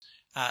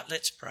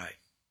Let's pray.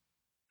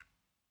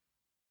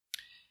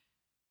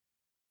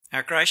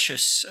 Our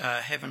gracious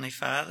Heavenly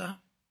Father,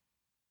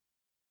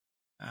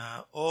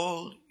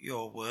 all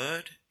your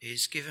word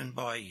is given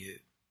by you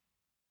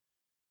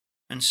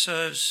and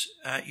serves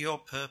your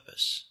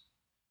purpose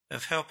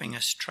of helping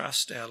us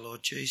trust our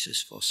Lord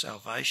Jesus for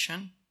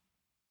salvation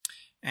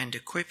and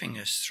equipping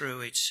us through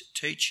its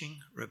teaching,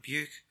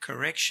 rebuke,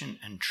 correction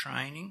and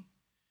training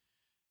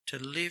to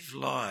live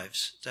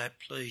lives that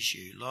please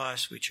you,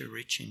 lives which are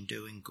rich in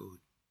doing good.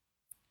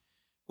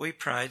 We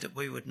pray that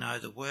we would know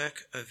the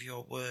work of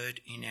your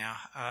word in our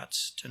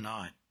hearts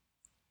tonight,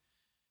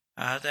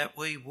 that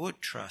we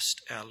would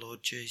trust our Lord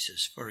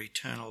Jesus for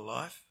eternal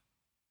life,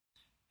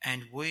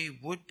 and we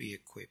would be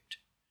equipped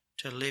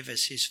to live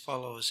as his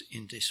followers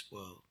in this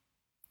world.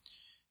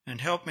 And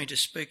help me to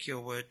speak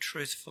your word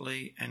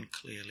truthfully and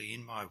clearly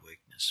in my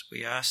weakness.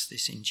 We ask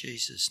this in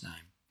Jesus'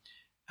 name.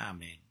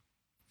 Amen.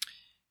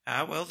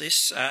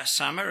 This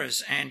summer,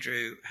 as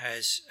Andrew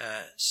has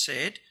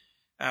said,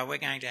 we're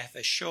going to have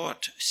a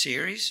short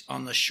series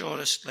on the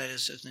shortest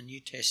letters of the New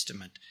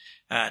Testament,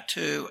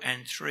 2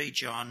 and 3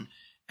 John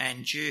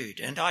and Jude.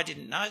 And I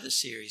didn't know the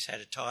series had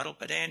a title,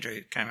 but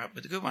Andrew came up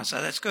with a good one,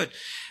 so that's good.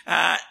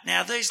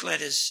 Now, these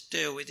letters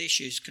deal with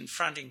issues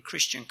confronting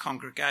Christian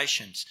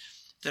congregations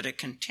that are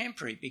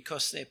contemporary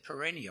because they're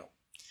perennial.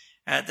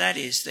 That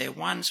is, they're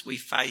ones we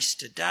face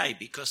today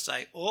because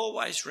they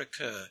always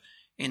recur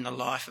in the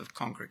life of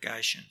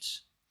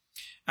congregations.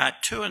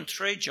 2 and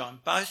 3 John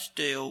both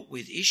deal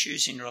with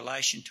issues in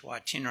relation to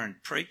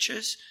itinerant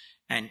preachers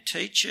and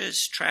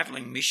teachers,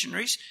 travelling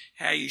missionaries,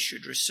 how you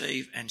should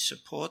receive and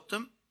support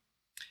them.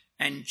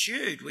 And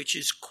Jude, which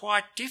is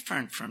quite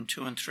different from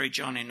 2 and 3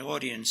 John in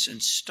audience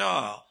and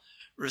style,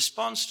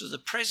 responds to the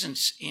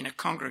presence in a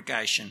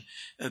congregation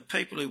of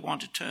people who want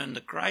to turn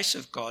the grace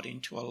of God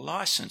into a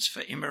licence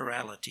for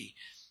immorality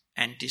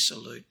and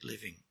dissolute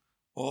living.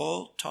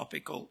 All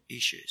topical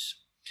issues.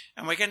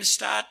 And we're going to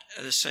start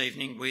this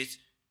evening with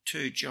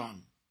 2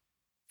 John.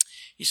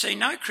 You see,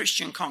 no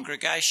Christian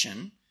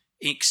congregation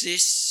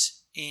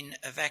exists in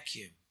a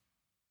vacuum.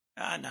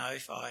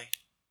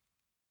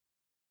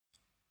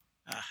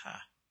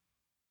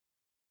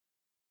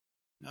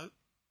 Nope.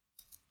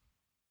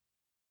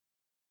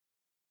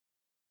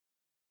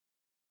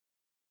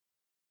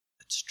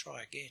 Let's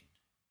try again.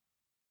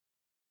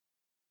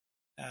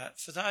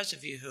 For those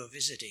of you who are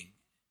visiting,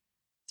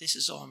 this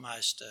is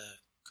almost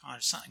kind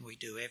of something we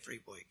do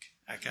every week,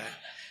 okay?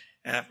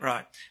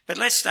 Right. But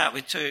let's start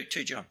with 2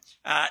 John.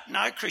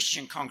 No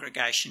Christian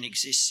congregation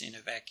exists in a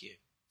vacuum.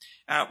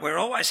 We're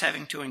always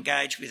having to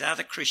engage with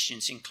other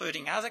Christians,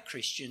 including other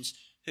Christians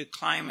who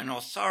claim an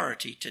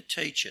authority to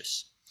teach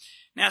us.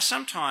 Now,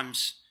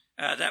 sometimes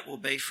that will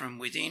be from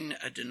within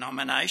a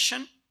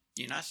denomination,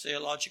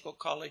 theological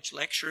college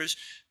lecturers,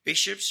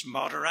 bishops,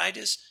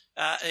 moderators,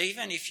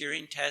 even if you're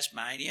in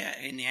Tasmania,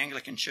 in the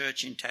Anglican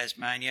Church in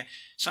Tasmania,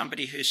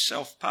 somebody who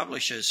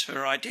self-publishes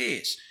her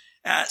ideas.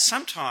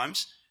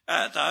 Sometimes,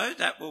 though,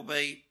 that will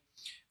be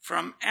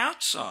from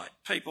outside,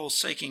 people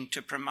seeking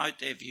to promote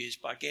their views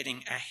by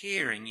getting a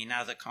hearing in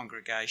other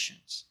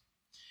congregations.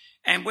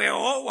 And we're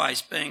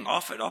always being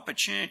offered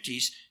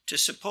opportunities to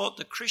support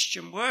the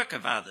Christian work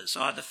of others,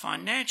 either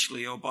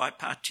financially or by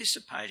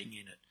participating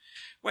in it,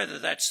 whether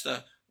that's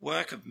the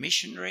work of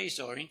missionaries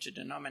or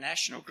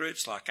interdenominational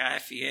groups like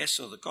AFES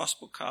or the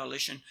Gospel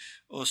Coalition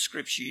or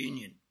Scripps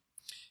Union.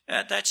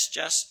 That's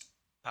just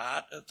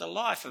part of the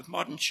life of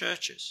modern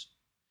churches.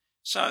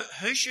 So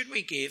who should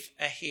we give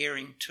a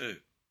hearing to?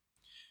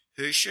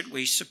 Who should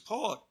we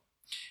support?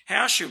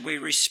 How should we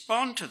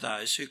respond to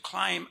those who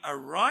claim a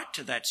right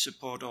to that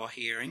support or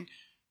hearing,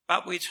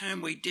 but with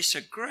whom we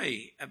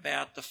disagree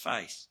about the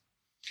faith?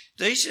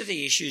 These are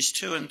the issues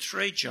 2 and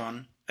 3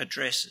 John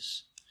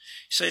addresses.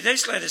 So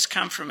these letters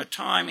come from a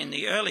time in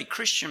the early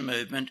Christian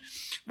movement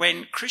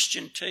when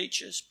Christian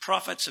teachers,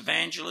 prophets,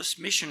 evangelists,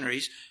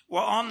 missionaries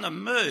were on the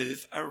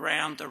move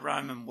around the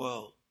Roman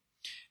world.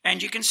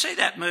 And you can see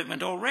that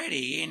movement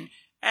already in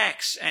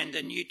Acts and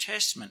the New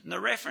Testament, and the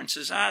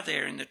references are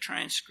there in the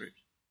transcript.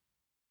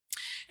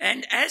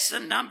 And as the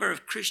number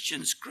of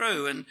Christians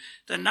grew and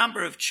the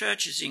number of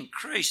churches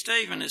increased,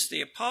 even as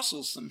the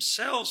apostles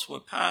themselves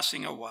were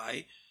passing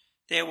away,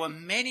 there were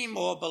many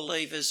more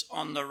believers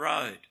on the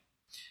road.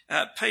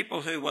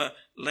 People who were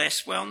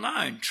less well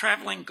known,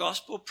 travelling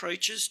gospel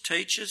preachers,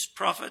 teachers,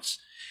 prophets,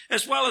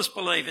 as well as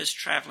believers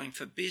travelling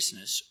for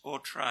business or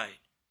trade.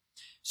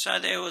 So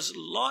there was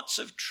lots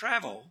of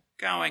travel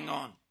going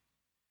on.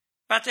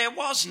 But there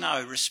was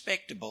no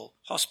respectable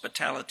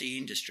hospitality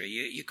industry.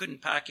 You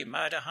couldn't park your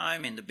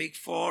motorhome in the Big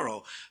Four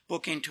or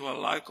book into a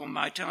local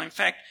motel. In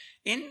fact,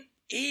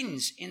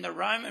 inns in the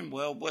Roman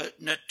world were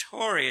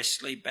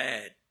notoriously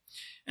bad.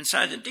 And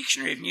so the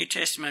Dictionary of New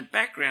Testament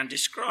Background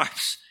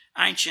describes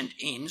ancient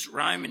inns,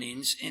 Roman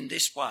inns, in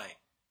this way.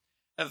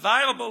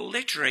 Available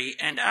literary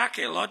and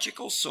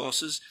archaeological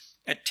sources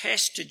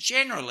attest to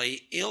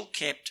generally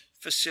ill-kept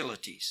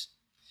facilities.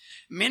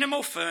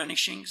 Minimal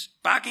furnishings,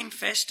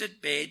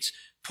 bug-infested beds,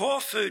 poor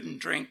food and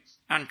drink,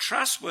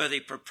 untrustworthy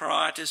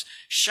proprietors,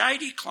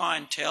 shady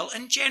clientele,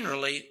 and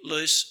generally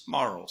loose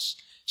morals.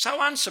 So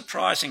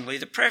unsurprisingly,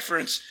 the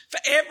preference for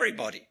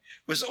everybody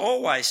was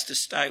always to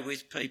stay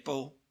with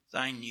people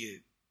they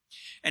knew.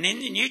 And in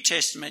the New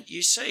Testament,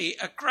 you see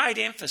a great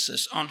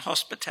emphasis on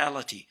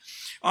hospitality,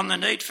 on the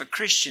need for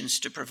Christians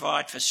to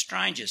provide for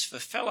strangers, for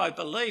fellow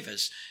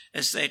believers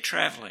as they're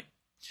travelling.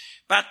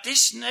 But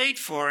this need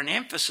for an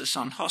emphasis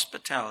on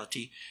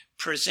hospitality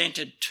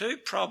presented two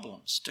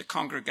problems to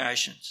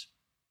congregations.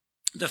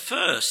 The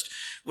first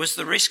was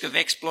the risk of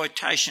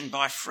exploitation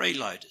by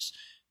freeloaders,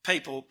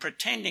 people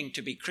pretending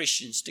to be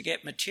Christians to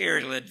get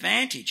material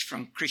advantage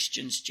from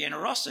Christians'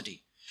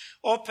 generosity,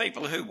 or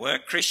people who were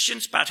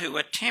Christians but who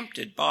were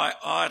tempted by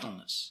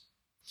idleness.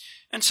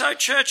 And so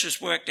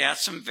churches worked out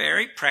some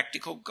very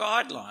practical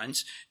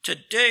guidelines to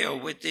deal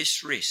with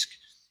this risk.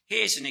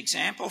 Here's an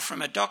example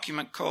from a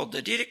document called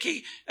the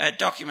Didache, a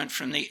document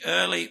from the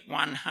early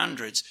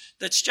 100s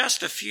that's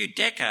just a few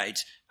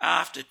decades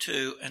after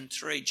 2 and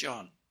 3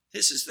 John.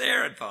 This is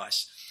their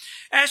advice.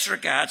 As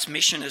regards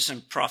missioners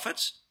and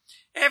prophets,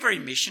 every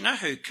missioner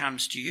who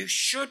comes to you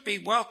should be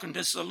welcomed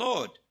as the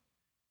Lord,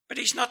 but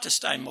he's not to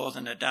stay more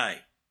than a day,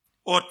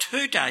 or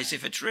 2 days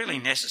if it's really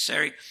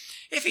necessary.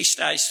 If he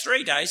stays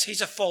 3 days, he's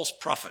a false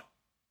prophet.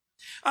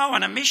 Oh,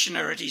 and a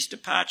missioner at his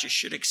departure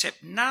should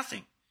accept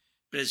nothing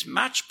but as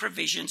much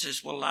provisions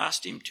as will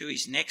last him to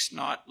his next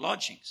night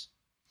lodgings.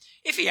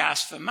 If he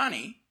asks for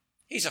money,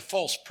 he's a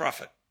false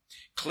prophet.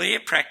 Clear,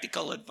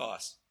 practical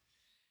advice.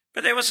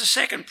 But there was a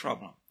second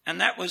problem, and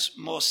that was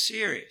more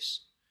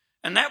serious.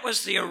 And that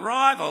was the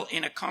arrival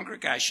in a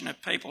congregation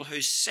of people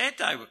who said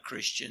they were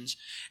Christians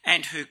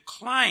and who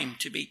claimed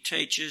to be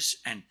teachers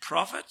and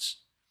prophets,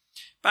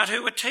 but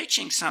who were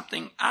teaching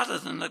something other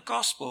than the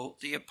gospel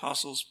the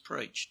apostles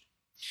preached.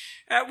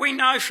 We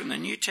know from the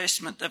New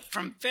Testament that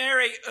from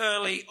very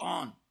early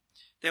on,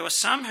 there were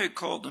some who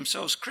called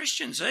themselves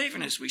Christians,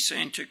 even as we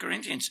see in 2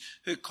 Corinthians,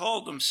 who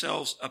called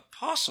themselves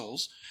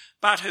apostles,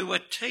 but who were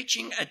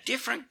teaching a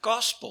different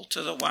gospel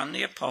to the one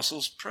the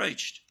apostles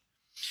preached.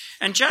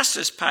 And just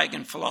as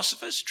pagan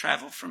philosophers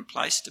travel from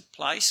place to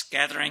place,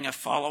 gathering a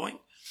following,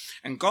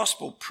 and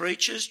gospel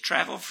preachers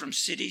travel from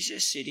city to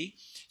city,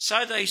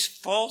 so these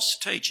false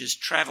teachers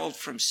travelled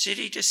from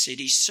city to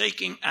city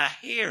seeking a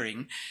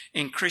hearing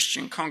in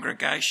Christian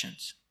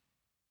congregations.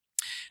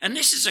 And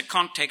this is a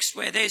context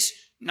where there's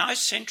no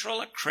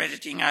central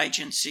accrediting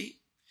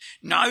agency,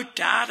 no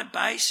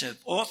database of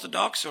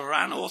orthodox or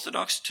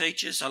unorthodox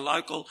teachers a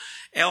local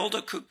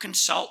elder could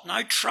consult,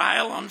 no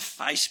trail on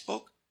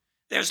Facebook.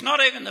 There's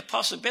not even the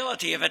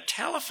possibility of a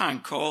telephone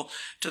call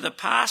to the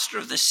pastor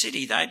of the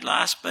city they'd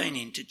last been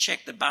in to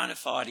check the bona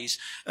fides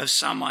of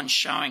someone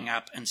showing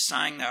up and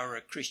saying they were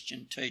a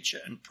Christian teacher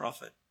and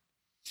prophet.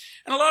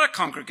 And a lot of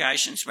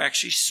congregations were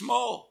actually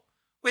small,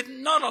 with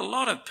not a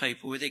lot of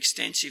people with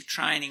extensive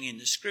training in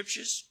the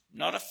scriptures,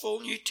 not a full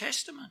New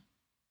Testament.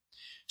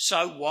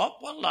 So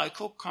what were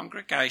local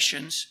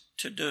congregations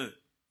to do?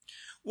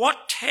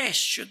 What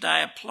tests should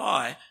they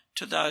apply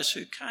to those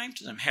who came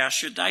to them? How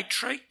should they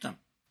treat them?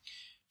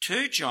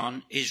 2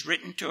 John is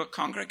written to a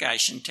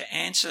congregation to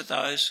answer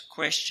those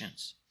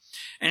questions.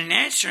 And in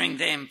answering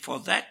them for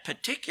that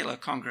particular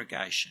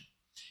congregation,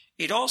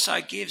 it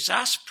also gives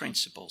us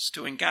principles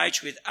to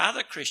engage with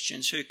other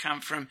Christians who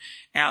come from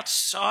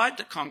outside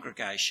the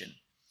congregation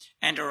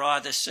and are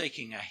either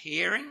seeking a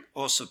hearing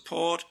or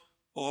support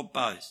or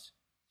both.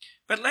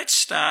 But let's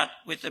start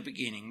with the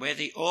beginning, where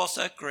the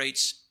author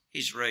greets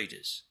his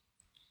readers.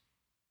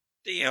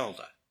 The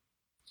elder.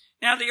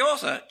 Now, the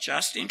author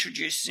just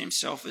introduces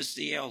himself as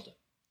the elder,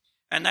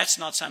 and that's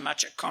not so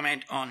much a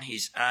comment on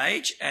his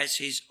age as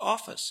his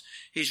office,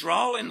 his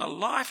role in the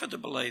life of the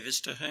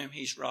believers to whom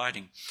he's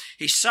writing.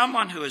 He's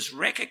someone who has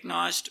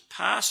recognised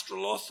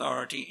pastoral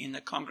authority in the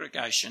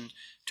congregation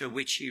to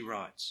which he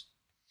writes.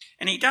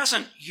 And he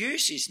doesn't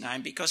use his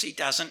name because he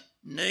doesn't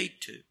need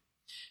to.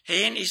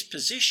 He and his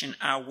position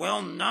are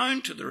well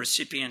known to the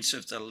recipients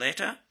of the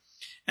letter,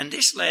 and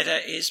this letter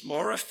is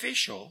more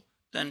official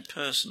than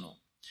personal.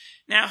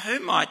 Now, who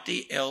might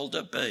the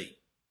elder be?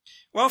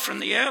 Well, from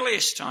the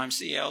earliest times,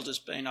 the elder's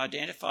been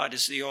identified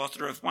as the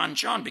author of 1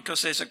 John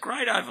because there's a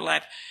great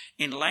overlap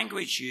in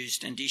language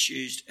used and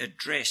issues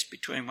addressed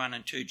between 1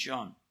 and 2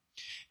 John.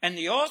 And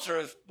the author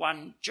of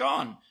 1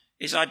 John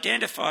is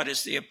identified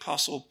as the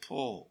Apostle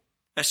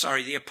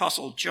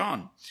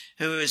John,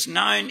 who is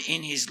known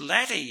in his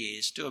latter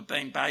years to have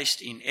been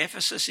based in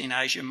Ephesus in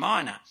Asia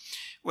Minor,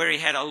 where he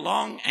had a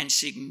long and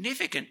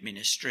significant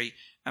ministry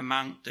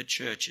among the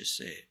churches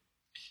there.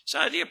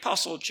 So the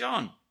Apostle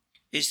John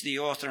is the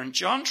author, and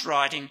John's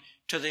writing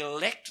to the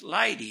elect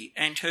lady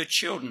and her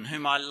children,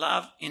 whom I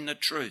love in the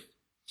truth.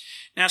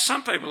 Now,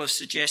 some people have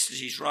suggested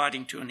he's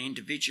writing to an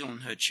individual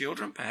and her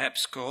children,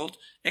 perhaps called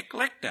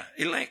eclecta,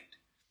 elect.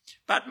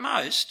 But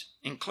most,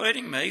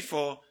 including me,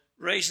 for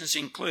reasons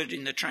included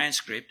in the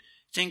transcript,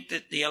 think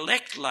that the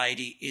elect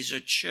lady is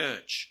a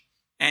church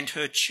and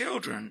her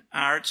children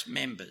are its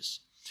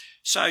members.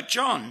 So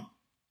John,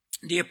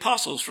 the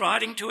apostle's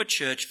writing to a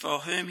church for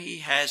whom he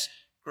has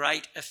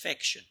great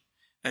affection.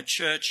 a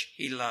church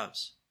he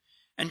loves.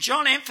 And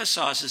John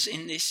emphasises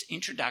in this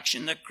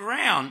introduction the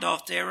ground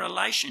of their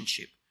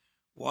relationship,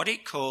 what he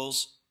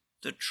calls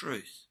the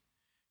truth.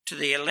 To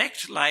the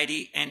elect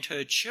lady and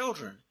her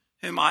children,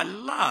 whom I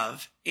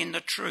love in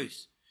the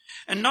truth.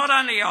 And not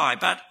only I,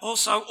 but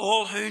also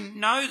all who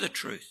know the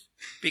truth,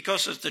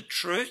 because of the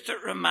truth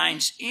that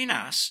remains in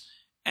us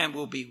and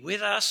will be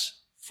with us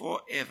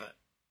forever.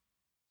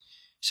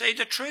 See,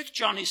 the truth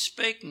John is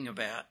speaking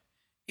about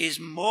is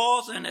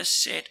more than a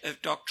set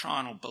of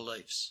doctrinal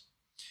beliefs.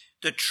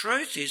 The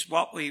truth is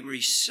what we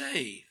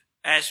receive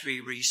as we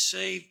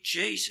receive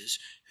Jesus,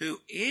 who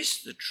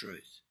is the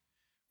truth.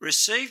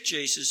 Receive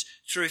Jesus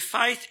through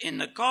faith in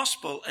the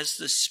gospel as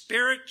the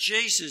Spirit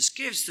Jesus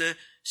gives, the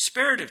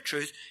Spirit of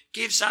truth,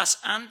 gives us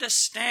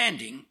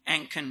understanding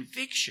and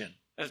conviction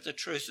of the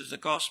truth of the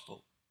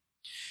gospel.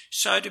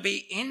 So to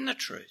be in the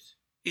truth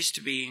is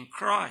to be in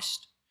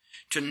Christ.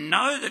 To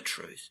know the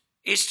truth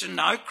is to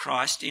know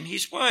Christ in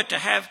his word, to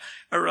have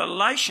a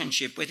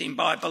relationship with him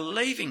by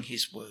believing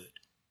his word.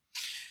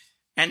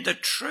 And the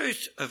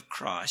truth of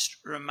Christ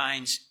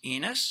remains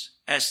in us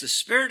as the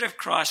Spirit of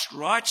Christ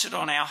writes it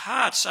on our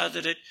hearts so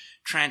that it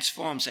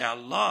transforms our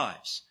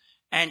lives.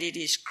 And it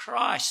is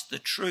Christ, the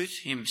truth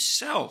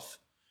himself,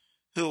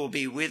 who will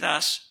be with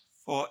us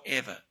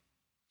forever.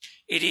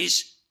 It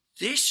is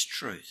this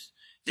truth,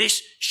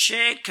 this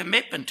shared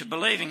commitment to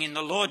believing in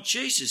the Lord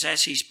Jesus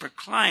as he's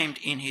proclaimed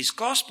in his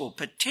gospel,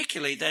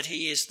 particularly that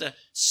he is the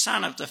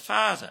Son of the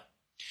Father,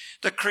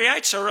 that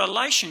creates a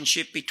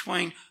relationship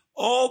between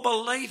all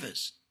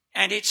believers.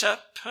 And it's a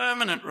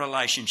permanent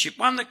relationship,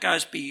 one that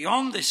goes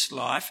beyond this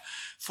life,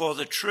 for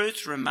the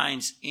truth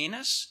remains in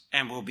us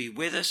and will be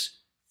with us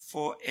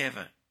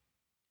forever.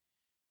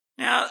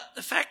 Now,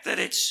 the fact that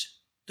it's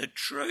the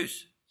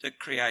truth that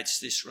creates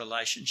this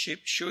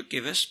relationship should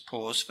give us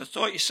pause for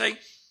thought. You see,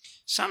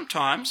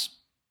 sometimes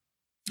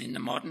in the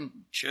modern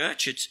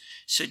church it's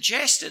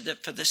suggested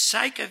that for the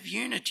sake of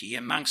unity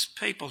amongst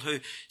people who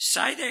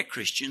say they're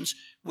Christians,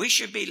 we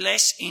should be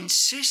less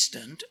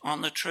insistent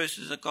on the truth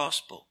of the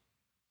gospel.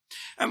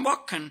 And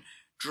what can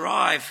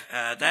drive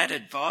that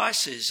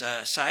advice is,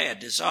 say, a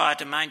desire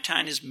to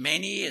maintain as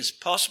many as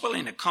possible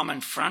in a common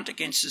front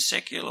against the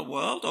secular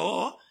world,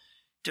 or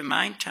to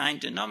maintain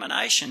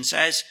denominations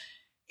as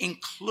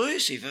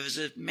inclusive of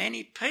as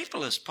many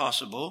people as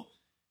possible,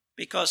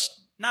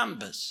 because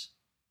numbers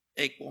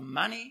equal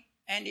money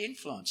and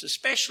influence,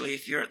 especially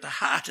if you're at the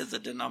heart of the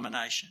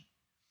denomination.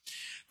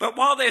 But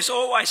while there's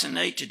always a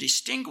need to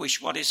distinguish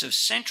what is of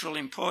central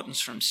importance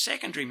from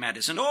secondary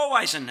matters, and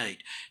always a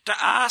need to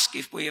ask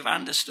if we have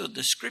understood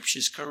the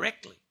scriptures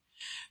correctly,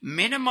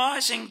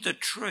 minimising the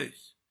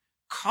truth,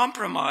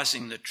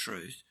 compromising the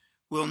truth,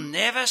 will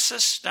never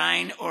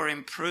sustain or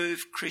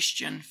improve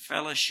Christian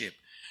fellowship,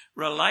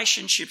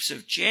 relationships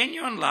of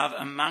genuine love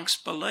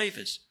amongst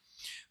believers.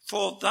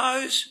 For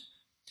those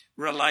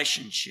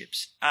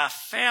relationships are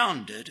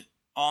founded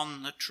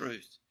on the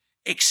truth,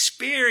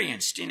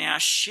 experienced in our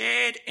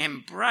shared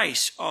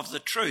embrace of the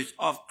truth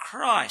of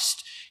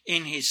Christ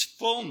in his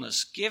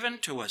fullness given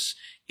to us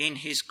in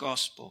his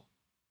gospel.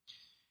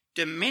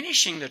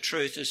 Diminishing the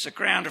truth as the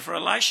ground of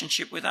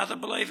relationship with other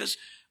believers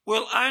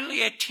will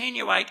only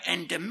attenuate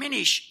and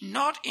diminish,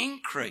 not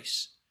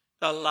increase,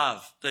 the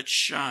love that's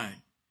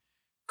shown.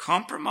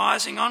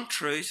 Compromising on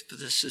truth for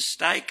the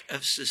sake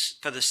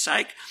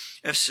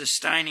of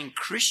sustaining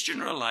Christian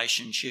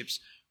relationships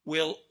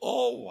will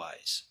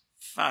always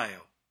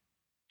fail.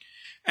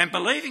 And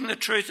believing the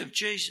truth of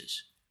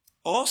Jesus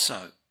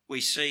also, we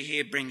see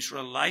here, brings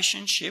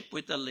relationship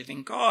with the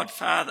living God,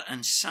 Father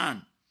and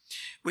Son,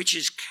 which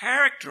is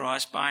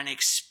characterised by an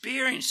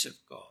experience of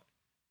God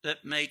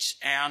that meets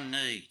our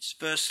needs.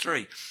 Verse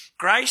 3,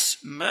 grace,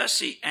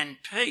 mercy and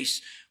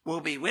peace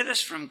will be with us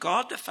from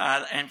God the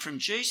Father and from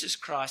Jesus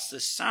Christ, the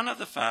Son of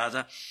the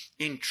Father,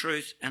 in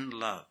truth and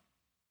love.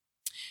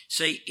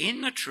 See,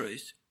 in the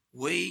truth,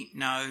 we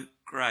know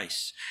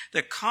grace,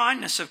 the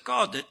kindness of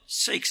God that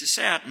seeks us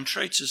out and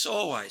treats us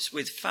always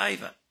with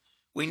favour.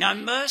 We know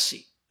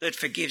mercy that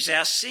forgives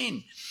our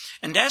sin.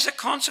 And as a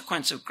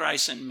consequence of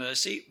grace and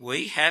mercy,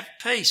 we have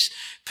peace.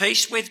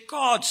 Peace with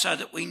God, so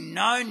that we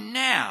know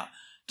now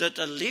that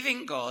the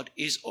living God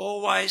is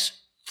always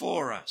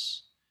for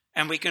us.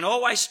 And we can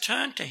always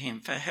turn to him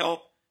for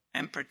help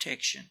and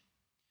protection.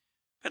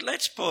 But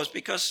let's pause,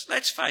 because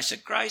let's face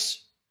it,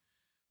 grace,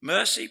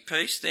 mercy,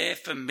 peace, they're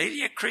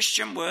familiar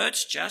Christian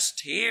words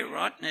just here,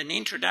 right, in an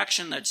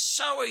introduction that's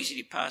so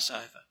easy to pass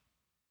over.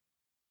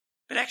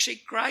 But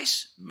actually,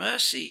 grace,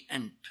 mercy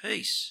and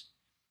peace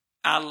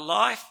are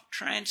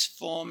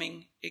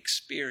life-transforming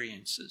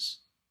experiences.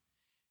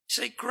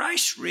 See,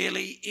 grace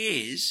really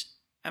is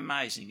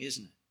amazing,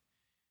 isn't it?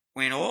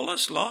 When all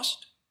is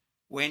lost,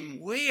 when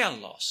we are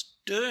lost,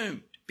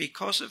 doomed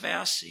because of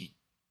our sin,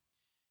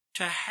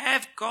 to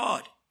have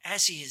God,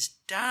 as he has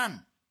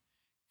done,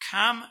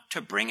 come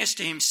to bring us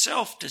to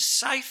himself, to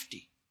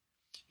safety,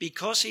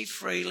 because he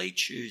freely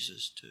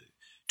chooses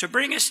to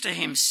bring us to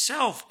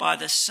himself by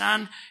the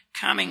Son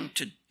coming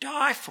to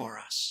die for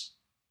us.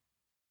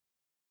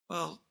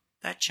 Well,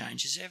 that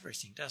changes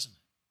everything, doesn't it?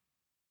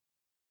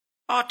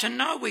 Oh, to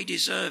know we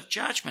deserve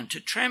judgment, to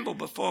tremble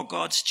before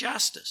God's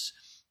justice,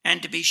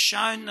 and to be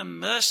shown the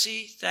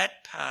mercy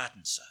that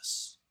pardons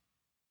us.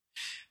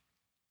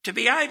 To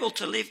be able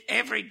to live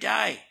every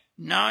day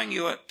knowing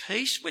you're at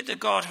peace with the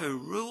God who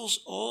rules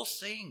all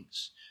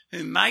things,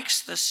 who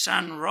makes the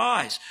sun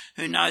rise,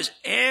 who knows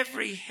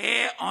every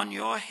hair on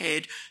your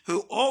head,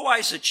 who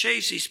always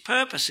achieves his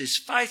purpose, is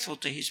faithful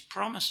to his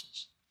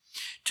promises.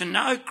 To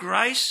know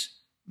grace,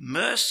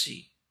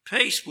 mercy,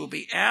 peace will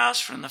be ours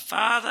from the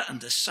Father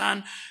and the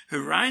Son,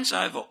 who reigns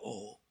over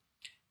all.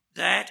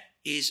 That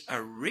is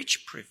a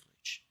rich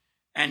privilege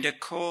and a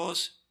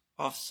cause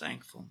of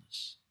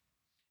thankfulness.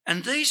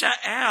 And these are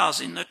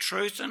ours in the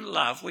truth and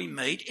love we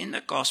meet in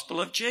the gospel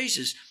of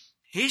Jesus,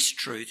 his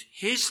truth,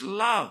 his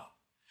love,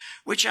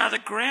 which are the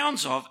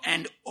grounds of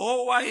and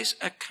always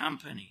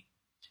accompany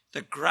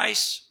the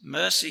grace,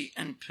 mercy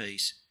and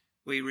peace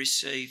we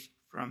receive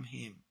from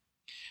him.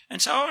 And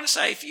so I want to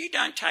say, if you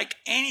don't take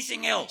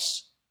anything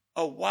else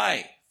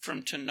away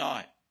from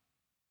tonight,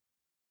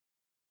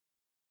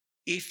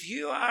 if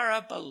you are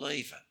a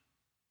believer,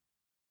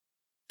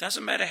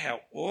 doesn't matter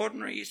how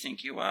ordinary you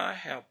think you are,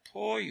 how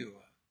poor you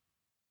are,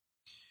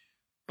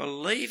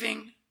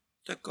 believing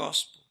the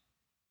gospel,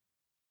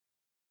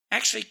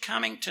 actually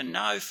coming to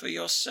know for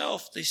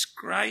yourself this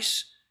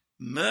grace,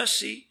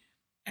 mercy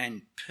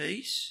and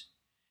peace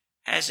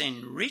has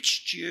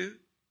enriched you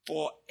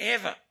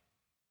forever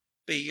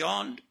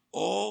beyond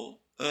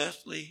all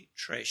earthly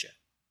treasure.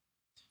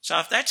 So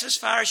if that's as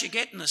far as you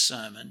get in the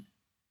sermon,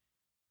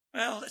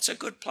 well, it's a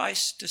good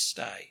place to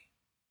stay.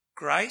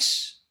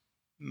 Grace,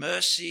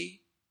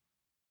 mercy,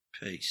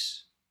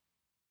 peace.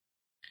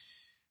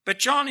 But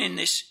John in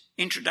this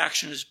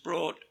introduction has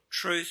brought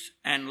truth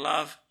and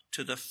love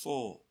to the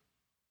fore.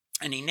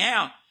 And he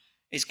now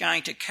is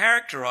going to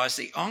characterise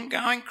the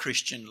ongoing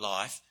Christian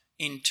life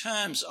in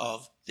terms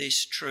of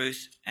this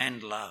truth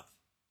and love.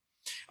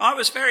 I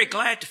was very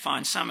glad to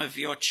find some of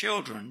your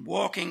children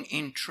walking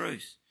in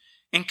truth,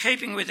 in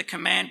keeping with the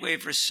command we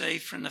have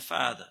received from the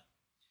Father.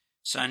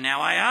 So now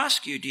I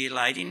ask you, dear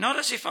lady, not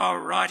as if I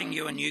were writing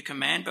you a new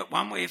command, but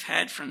one we have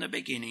had from the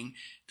beginning,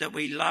 that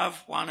we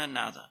love one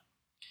another.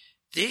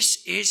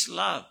 This is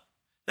love,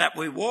 that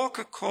we walk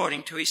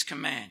according to his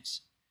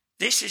commands.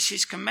 This is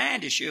his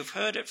command, as you have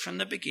heard it from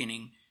the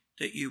beginning,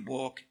 that you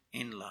walk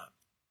in love.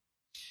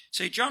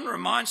 See, John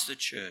reminds the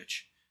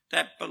church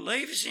that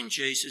believers in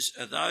Jesus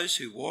are those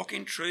who walk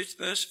in truth,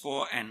 verse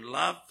 4, and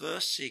love,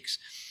 verse 6.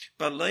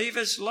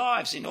 Believers'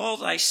 lives in all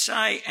they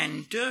say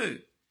and do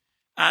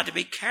are to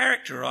be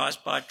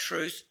characterised by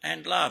truth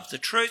and love. The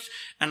truth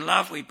and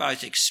love we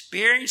both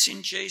experience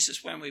in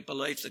Jesus when we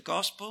believe the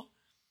gospel,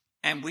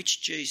 and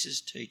which Jesus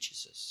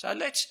teaches us. So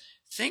let's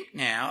think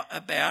now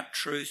about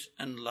truth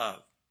and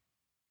love.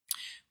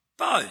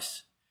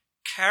 Both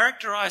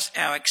characterise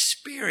our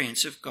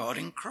experience of God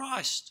in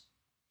Christ.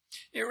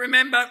 You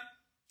remember,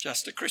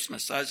 just at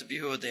Christmas, those of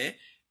you who are there,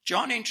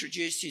 John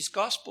introduced his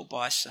gospel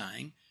by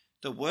saying,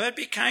 "The Word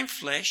became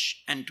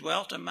flesh and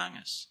dwelt among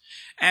us,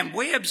 and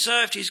we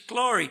observed his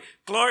glory.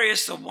 Glory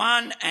as the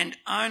one and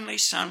only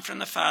Son from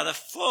the Father,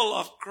 full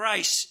of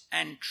grace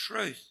and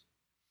truth."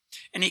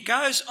 And he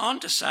goes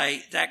on to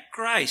say that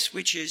grace,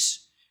 which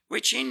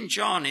in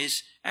John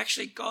is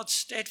actually God's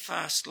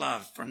steadfast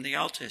love from the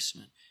Old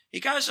Testament. He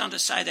goes on to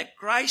say that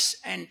grace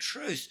and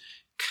truth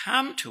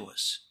come to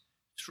us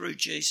through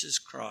Jesus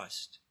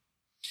Christ.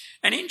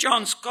 And in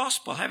John's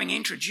Gospel, having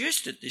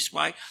introduced it this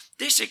way,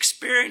 this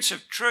experience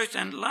of truth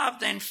and love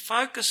then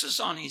focuses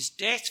on his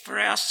death for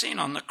our sin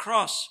on the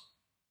cross.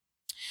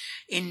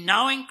 In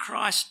knowing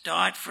Christ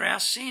died for our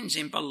sins,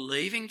 in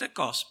believing the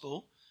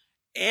Gospel,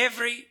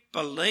 every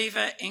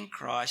believer in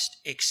Christ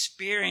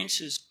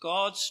experiences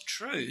God's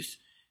truth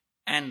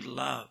and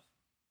love.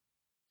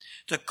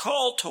 The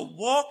call to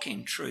walk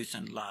in truth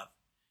and love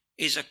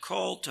is a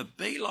call to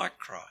be like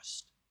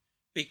Christ,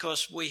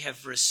 because we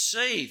have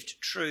received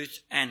truth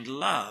and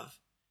love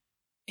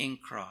in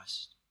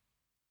Christ.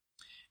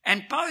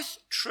 And both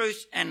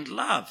truth and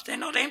love, they're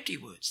not empty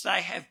words.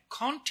 They have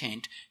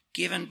content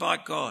given by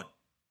God.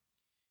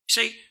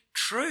 See,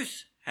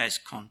 truth has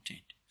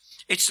content.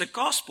 It's the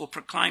gospel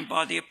proclaimed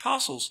by the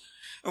apostles,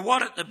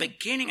 what at the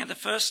beginning of the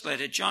first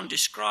letter John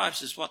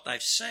describes as what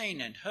they've seen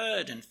and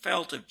heard and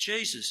felt of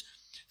Jesus,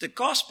 the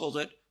gospel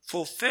that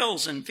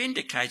fulfills and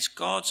vindicates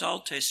God's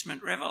Old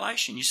Testament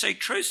revelation. You see,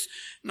 truth,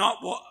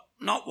 not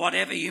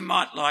whatever you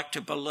might like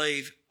to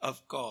believe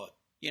of God.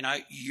 You know,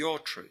 your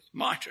truth,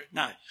 my truth.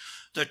 No,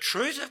 the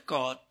truth of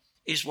God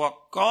is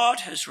what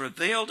God has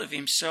revealed of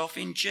himself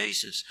in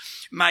Jesus,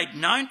 made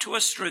known to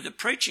us through the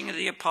preaching of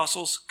the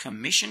apostles,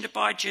 commissioned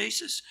by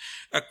Jesus,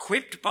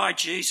 equipped by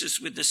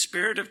Jesus with the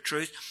Spirit of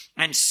truth,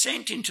 and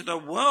sent into the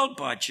world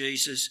by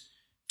Jesus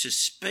to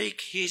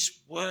speak his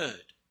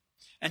word,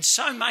 and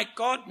so make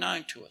God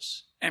known to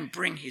us and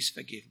bring his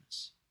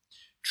forgiveness.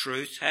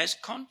 Truth has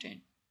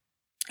content,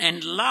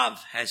 and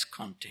love has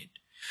content.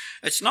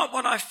 It's not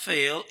what I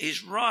feel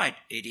is right.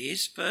 It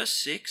is, verse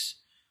 6,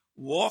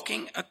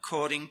 walking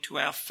according to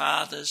our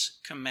Father's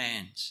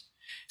commands.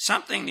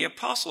 something the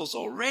apostles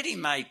already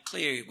made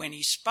clear when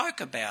he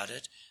spoke about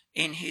it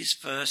in his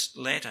first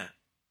letter.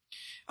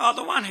 Oh,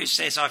 the one who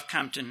says, I've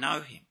come to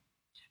know him,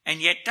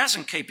 and yet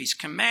doesn't keep his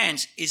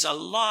commands is a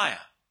liar,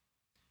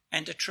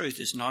 and the truth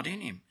is not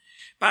in him.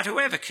 But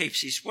whoever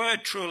keeps his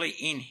word, truly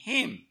in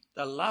him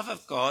the love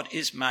of God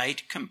is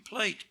made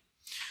complete.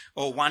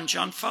 Or 1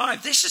 John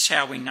 5, this is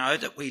how we know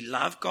that we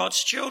love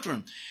God's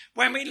children,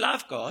 when we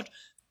love God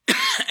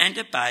and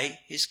obey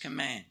his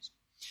commands.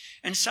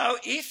 And so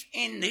if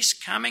in this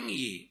coming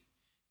year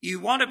you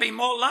want to be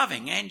more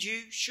loving, and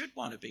you should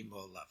want to be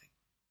more loving,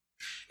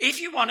 if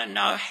you want to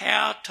know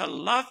how to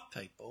love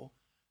people,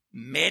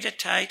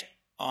 meditate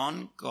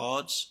on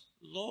God's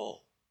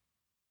law.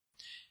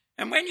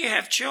 And when you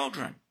have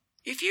children,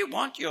 if you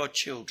want your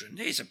children,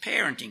 here's a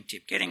parenting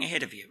tip, getting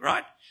ahead of you,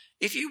 right?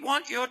 If you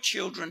want your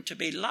children to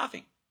be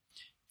loving,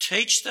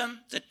 teach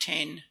them the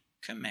 10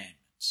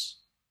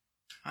 Commandments,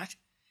 right?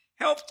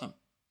 Help them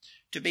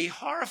to be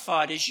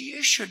horrified as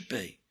you should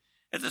be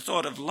at the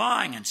thought of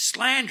lying and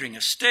slandering,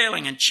 of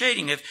stealing and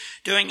cheating, of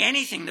doing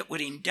anything that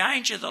would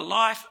endanger the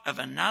life of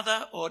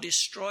another or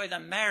destroy the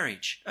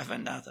marriage of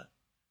another.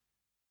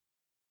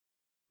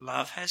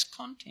 Love has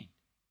content.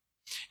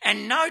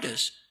 And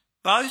notice,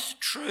 both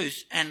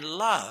truth and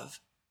love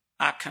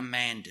are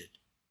commanded.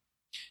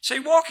 See,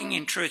 walking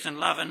in truth and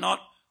love are not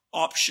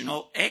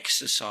optional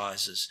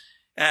exercises,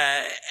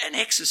 an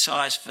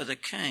exercise for the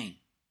keen.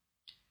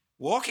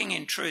 Walking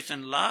in truth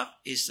and love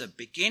is the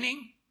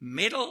beginning,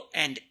 middle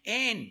and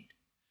end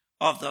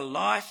of the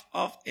life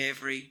of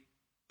every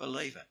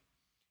believer.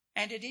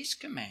 And it is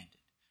commanded.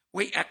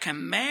 We are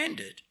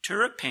commanded to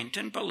repent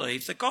and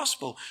believe the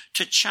gospel,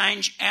 to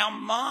change our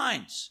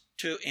minds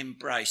to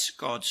embrace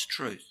God's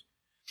truth.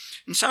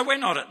 And so we're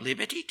not at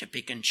liberty to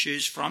pick and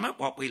choose from it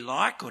what we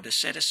like or to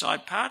set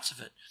aside parts of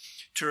it.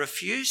 To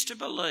refuse to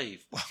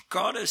believe what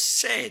God has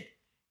said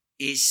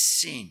is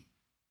sin.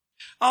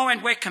 Oh,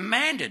 and we're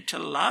commanded to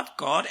love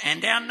God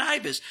and our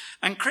neighbours.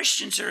 And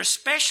Christians are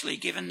especially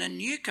given the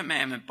new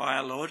commandment by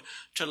our Lord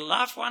to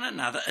love one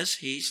another as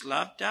he's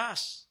loved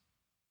us.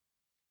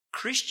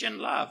 Christian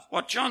love,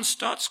 what John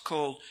Stott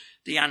called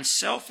the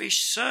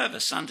unselfish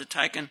service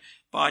undertaken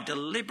by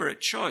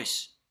deliberate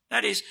choice.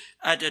 That is,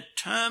 a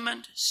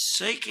determined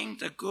seeking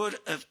the good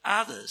of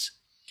others,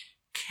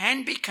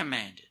 can be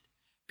commanded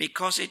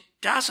because it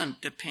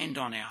doesn't depend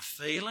on our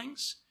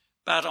feelings,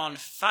 but on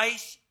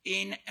faith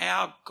in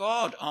our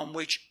God, on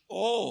which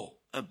all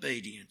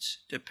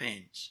obedience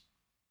depends.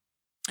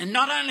 And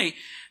not only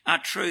are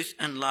truth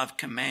and love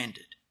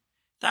commanded,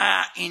 they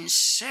are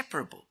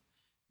inseparable,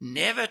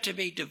 never to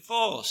be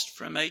divorced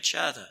from each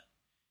other.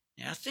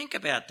 Now think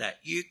about that.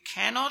 You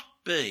cannot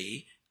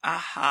be a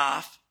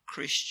half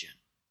Christian.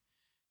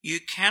 You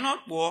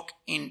cannot walk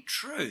in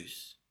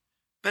truth,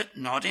 but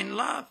not in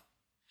love.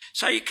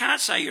 So you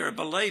can't say you're a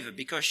believer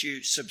because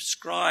you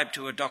subscribe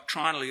to a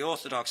doctrinally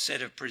orthodox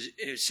set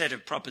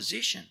of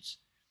propositions,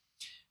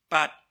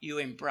 but you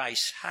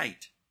embrace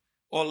hate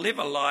or live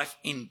a life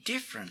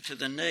indifferent to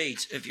the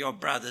needs of your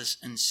brothers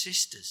and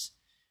sisters.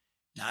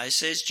 No,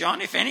 says John,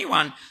 if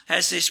anyone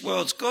has this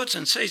world's goods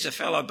and sees a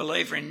fellow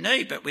believer in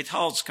need but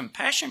withholds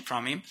compassion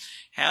from him,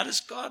 how does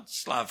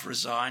God's love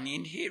reside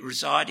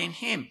in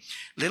him?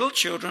 Little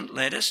children,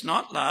 let us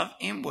not love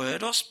in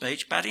word or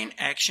speech, but in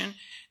action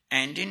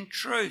and in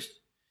truth.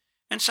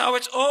 And so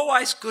it's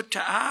always good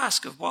to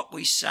ask of what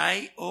we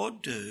say or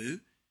do,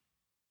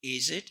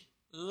 is it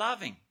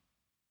loving?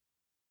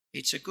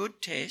 It's a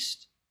good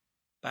test,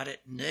 but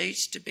it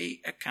needs to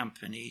be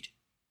accompanied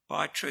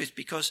by truth,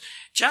 because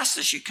just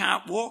as you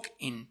can't walk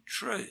in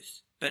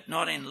truth but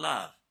not in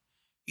love,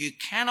 you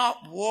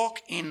cannot walk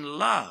in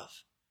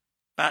love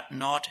but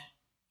not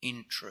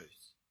in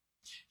truth.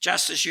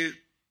 Just as you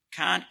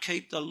can't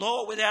keep the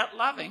law without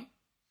loving,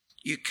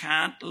 you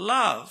can't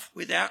love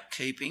without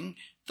keeping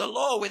the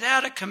law,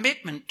 without a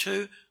commitment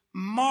to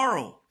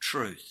moral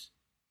truth.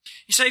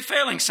 You see,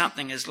 feeling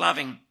something is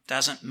loving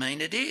doesn't mean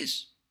it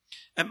is.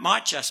 It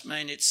might just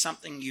mean it's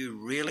something you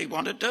really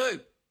want to do,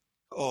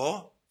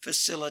 or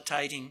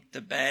facilitating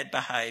the bad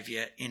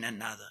behaviour in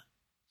another.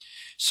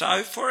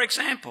 So, for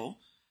example,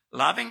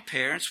 loving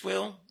parents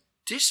will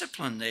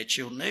discipline their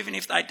children even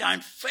if they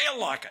don't feel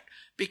like it,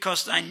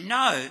 because they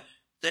know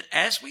that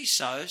as we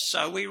sow,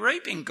 so we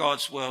reap in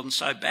God's world, and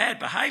so bad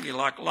behaviour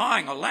like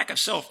lying or lack of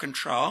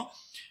self-control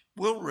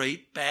will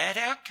reap bad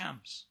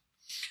outcomes.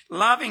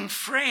 Loving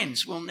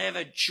friends will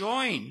never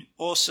join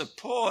or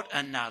support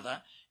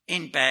another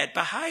in bad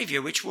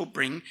behaviour, which will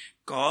bring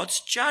God's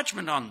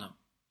judgment on them.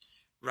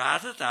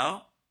 Rather,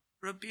 they'll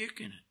rebuke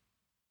in it.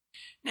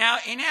 Now,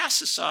 in our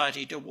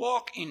society, to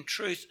walk in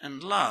truth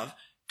and love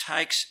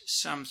takes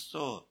some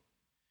thought,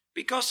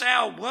 because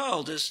our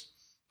world has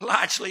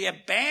largely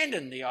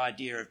abandoned the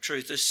idea of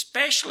truth,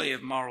 especially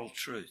of moral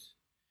truth,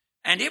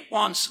 and it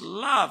wants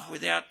love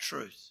without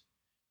truth,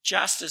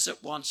 just as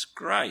it wants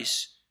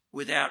grace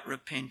without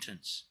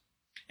repentance.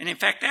 And in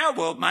fact, our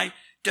world may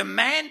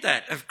demand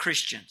that of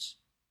Christians.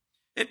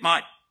 It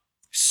might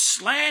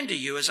slander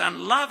you as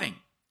unloving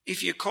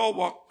if you call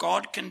what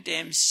God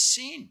condemns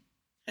sin.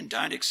 and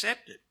don't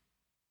accept it.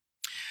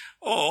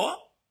 Or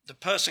the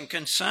person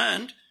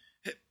concerned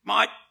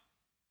might,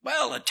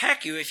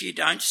 attack you if you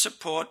don't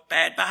support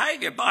bad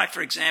behaviour by,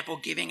 for example,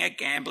 giving a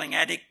gambling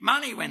addict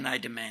money when they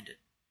demand it.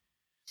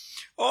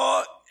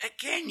 Or,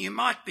 again, you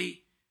might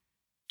be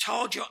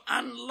told you're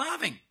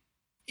unloving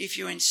if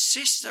you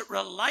insist that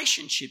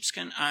relationships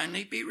can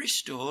only be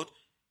restored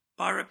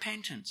by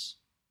repentance.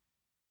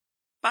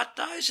 But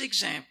those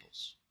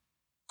examples,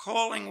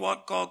 calling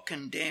what God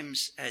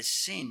condemns as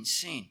sin,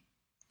 sin,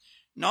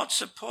 not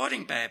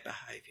supporting bad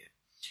behaviour,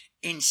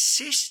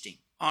 insisting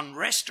on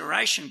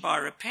restoration by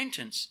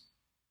repentance,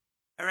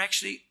 are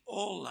actually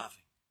all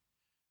loving,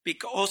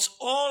 because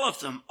all of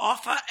them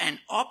offer an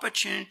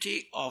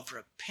opportunity of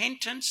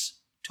repentance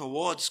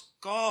towards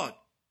God,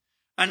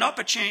 an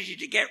opportunity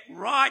to get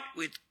right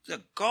with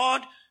the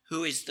God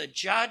who is the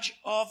judge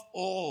of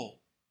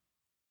all.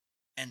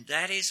 And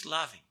that is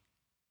loving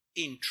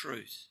in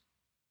truth.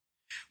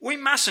 We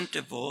mustn't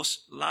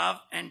divorce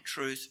love and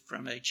truth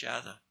from each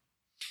other.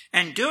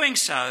 And doing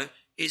so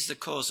is the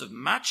cause of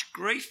much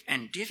grief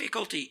and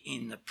difficulty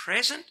in the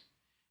present,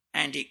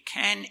 and it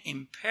can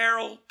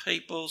imperil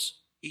people's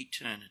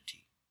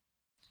eternity.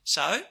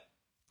 So,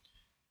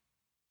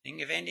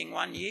 think of ending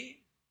one year,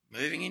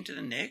 moving into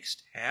the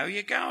next. How are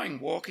you going?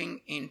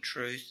 Walking in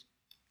truth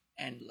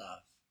and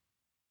love.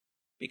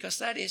 Because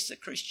that is the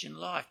Christian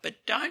life.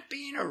 But don't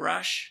be in a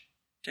rush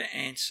to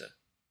answer.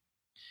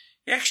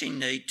 You actually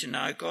need to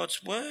know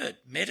God's word.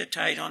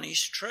 Meditate on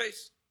his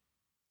truth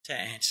to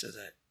answer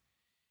that.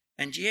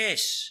 And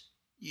yes,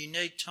 you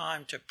need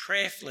time to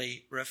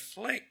prayerfully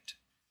reflect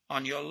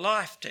on your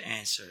life to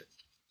answer it.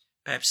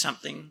 Perhaps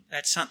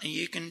that's something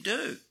you can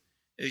do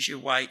as you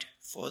wait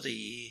for the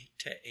year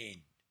to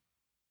end.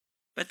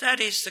 But that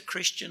is the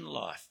Christian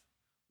life,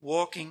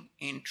 walking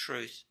in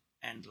truth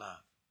and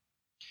love.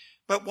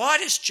 But why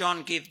does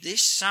John give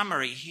this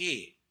summary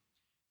here?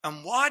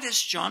 And why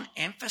does John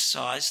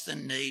emphasise the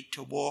need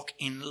to walk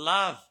in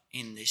love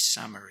in this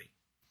summary?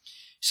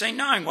 See,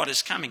 knowing what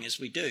is coming as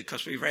we do,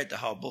 because we read the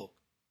whole book,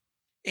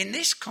 in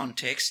this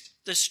context,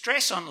 the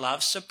stress on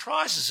love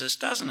surprises us,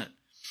 doesn't it?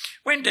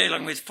 When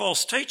dealing with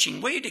false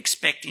teaching, we'd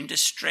expect him to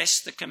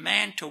stress the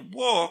command to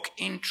walk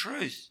in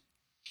truth.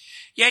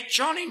 Yet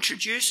John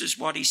introduces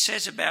what he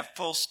says about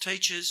false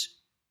teachers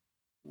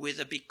with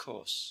a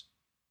because.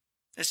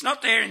 It's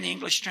not there in the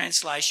English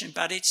translation,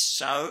 but it's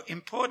so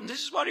important.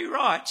 This is what he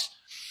writes.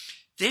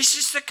 This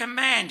is the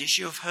command, as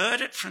you've heard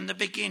it from the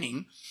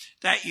beginning,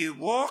 that you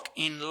walk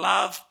in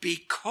love,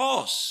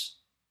 because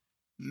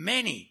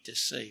many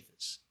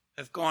deceivers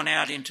have gone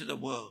out into the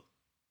world.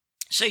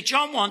 See,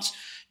 John wants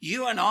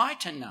you and I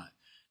to know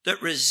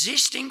that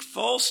resisting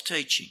false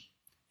teaching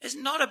is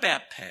not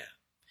about power.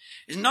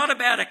 It's not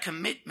about a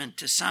commitment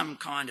to some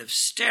kind of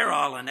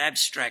sterile and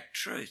abstract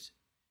truth.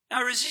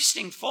 No,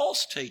 resisting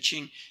false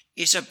teaching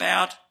is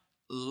about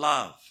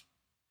love.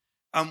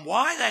 And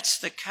why that's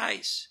the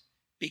case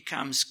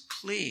becomes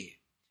clear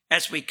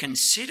as we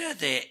consider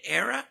their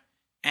error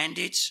and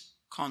its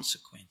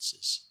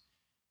consequences.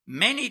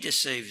 Many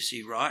deceivers,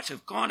 he writes,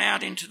 have gone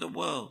out into the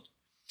world.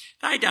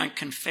 They don't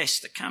confess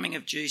the coming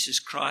of Jesus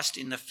Christ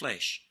in the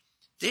flesh.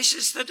 This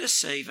is the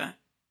deceiver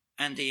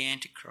and the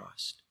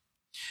Antichrist.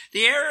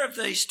 The error of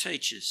these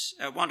teachers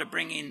I want to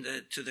bring in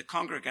to the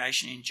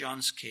congregation in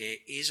John's care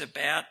is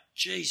about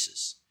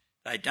Jesus.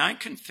 They don't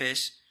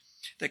confess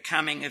the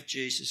coming of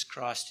Jesus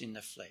Christ in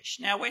the flesh.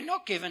 Now, we're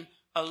not given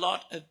a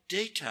lot of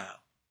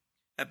detail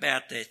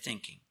about their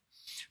thinking,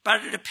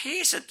 but it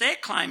appears that they're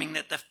claiming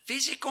that the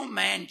physical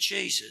man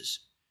Jesus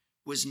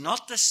was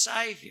not the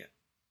Saviour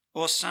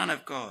or Son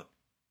of God.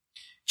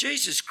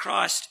 Jesus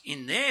Christ,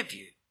 in their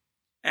view,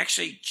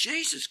 actually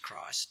Jesus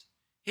Christ,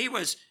 he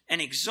was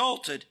an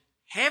exalted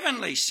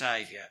heavenly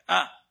Saviour,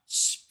 a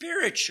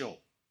spiritual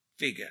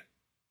figure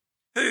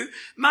who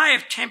may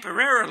have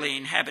temporarily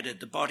inhabited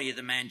the body of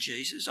the man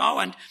Jesus,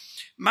 and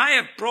may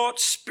have brought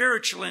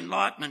spiritual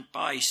enlightenment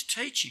by his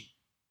teaching.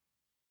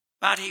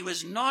 But he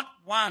was not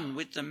one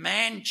with the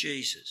man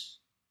Jesus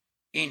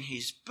in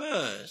his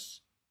birth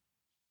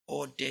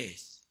or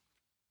death.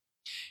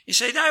 You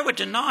see, they were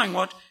denying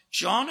what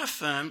John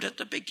affirmed at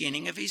the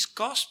beginning of his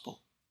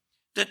gospel,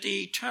 that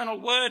the eternal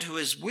Word who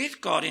is with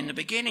God in the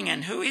beginning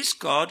and who is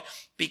God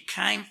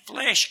became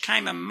flesh,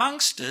 came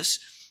amongst us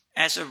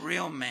as a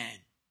real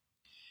man.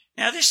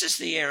 Now, this is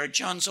the error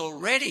John's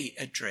already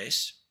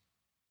addressed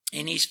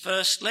in his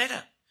first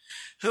letter.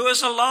 Who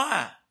is a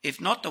liar, if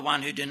not the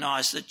one who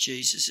denies that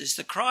Jesus is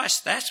the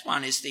Christ? That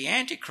one is the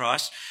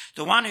Antichrist,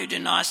 the one who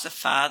denies the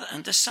Father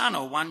and the Son,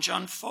 or 1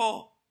 John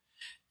 4.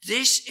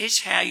 This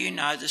is how you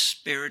know the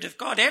Spirit of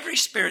God. Every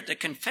spirit that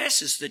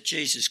confesses that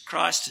Jesus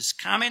Christ has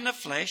come in the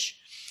flesh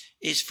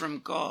is from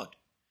God.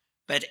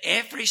 But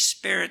every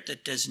spirit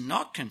that does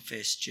not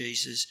confess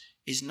Jesus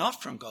is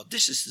not from God.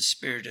 This is the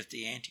spirit of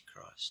the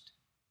Antichrist.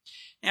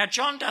 Now,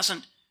 John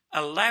doesn't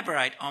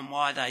elaborate on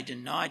why they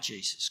deny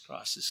Jesus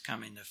Christ has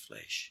come in the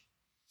flesh,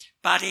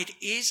 but it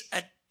is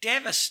a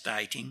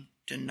devastating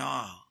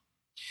denial.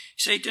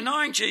 See,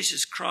 denying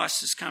Jesus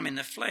Christ has come in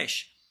the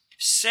flesh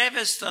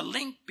severs the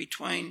link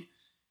between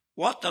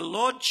what the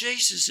Lord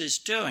Jesus is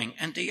doing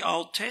in the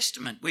Old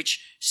Testament,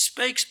 which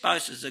speaks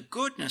both of the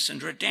goodness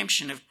and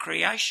redemption of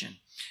creation,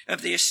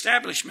 of the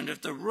establishment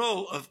of the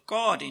rule of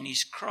God in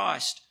his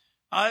Christ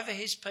over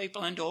his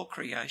people and all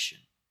creation.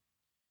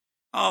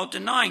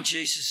 Denying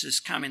Jesus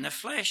has come in the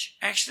flesh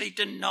actually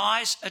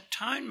denies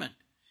atonement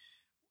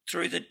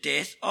through the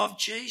death of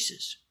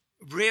Jesus,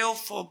 real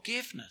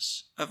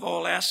forgiveness of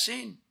all our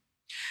sin.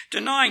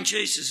 Denying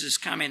Jesus has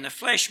come in the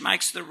flesh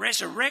makes the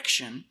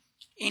resurrection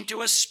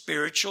into a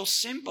spiritual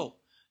symbol,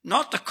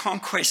 not the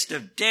conquest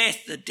of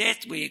death, the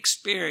death we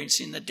experience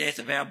in the death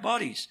of our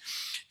bodies.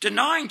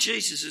 Denying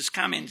Jesus has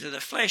come into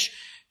the flesh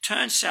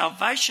turns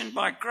salvation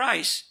by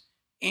grace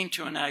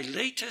into an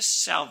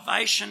elitist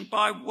salvation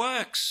by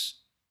works.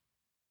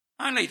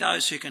 Only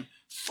those who can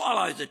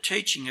follow the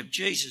teaching of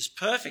Jesus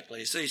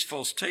perfectly, as these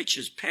false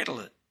teachers peddle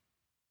it,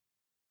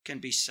 can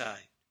be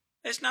saved.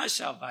 There's no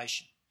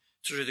salvation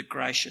through the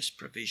gracious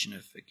provision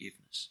of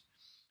forgiveness.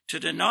 To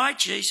deny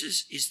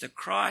Jesus is the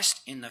Christ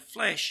in the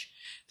flesh,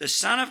 the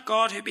Son of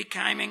God who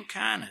became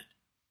incarnate,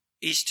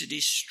 is to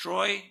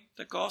destroy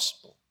the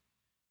gospel.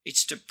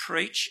 It's to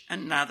preach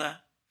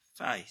another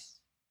faith.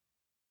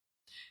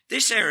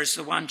 This error is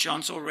the one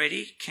John's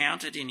already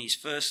countered in his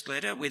first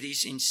letter with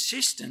his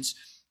insistence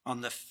on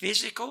the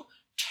physical,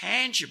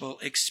 tangible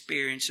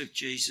experience of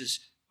Jesus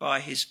by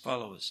his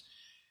followers.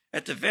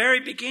 At the very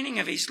beginning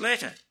of his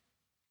letter,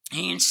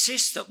 he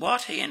insists that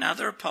what he and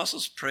other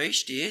apostles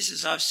preached is,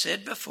 as I've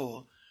said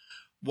before,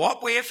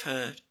 what we have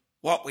heard,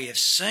 what we have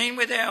seen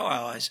with our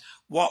eyes,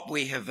 what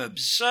we have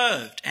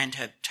observed and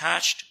have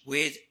touched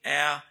with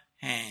our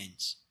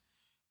hands.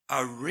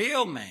 A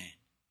real man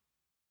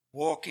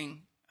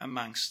walking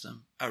amongst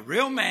them, a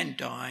real man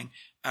dying,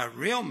 a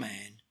real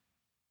man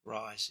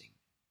rising.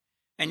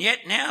 And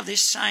yet now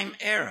this same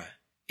error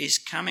is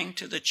coming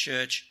to the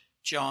church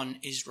John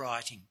is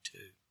writing to.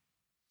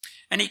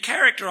 And he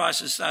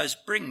characterises those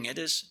bringing it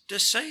as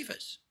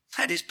deceivers.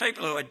 That is,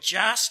 people who are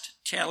just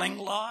telling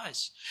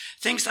lies,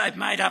 things they've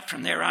made up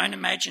from their own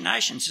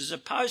imaginations, as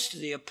opposed to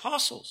the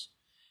apostles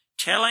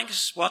telling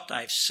us what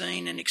they've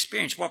seen and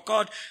experienced, what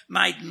God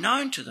made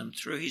known to them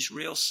through his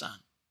real Son.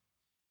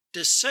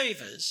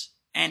 Deceivers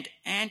and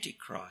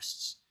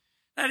antichrists.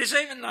 That is,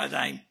 even though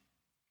they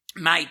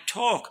may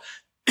talk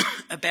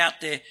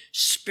about their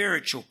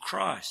spiritual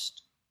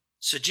Christ,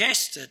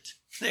 suggest that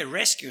they're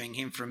rescuing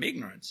him from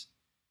ignorance,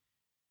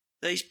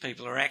 these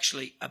people are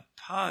actually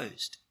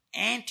opposed,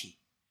 anti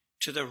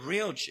to the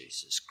real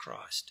Jesus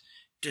Christ,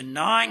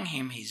 denying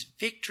him his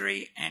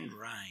victory and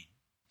reign.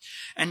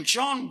 And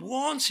John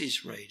warns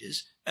his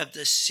readers of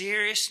the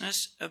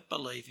seriousness of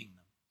believing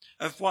them,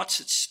 of what's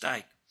at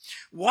stake.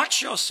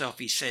 Watch yourself,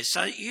 he says,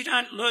 so that you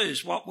don't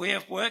lose what we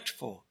have worked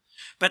for,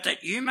 but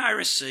that you may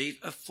receive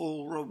a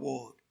full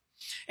reward.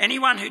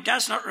 Anyone who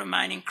does not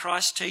remain in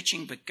Christ's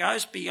teaching but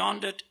goes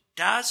beyond it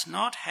does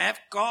not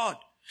have God.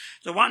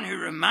 The one who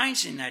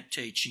remains in that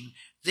teaching,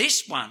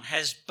 this one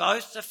has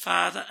both the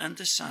Father and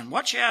the Son.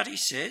 Watch out, he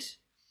says.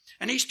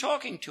 And he's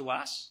talking to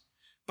us.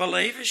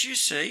 Believers, you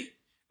see,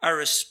 are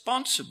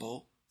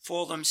responsible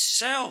for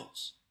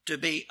themselves to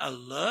be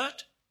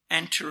alert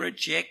and to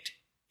reject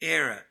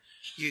error.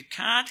 You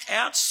can't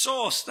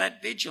outsource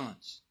that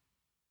vigilance.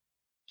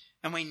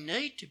 And we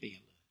need to be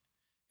alert,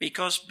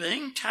 because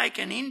being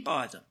taken in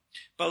by them,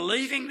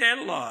 believing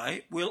their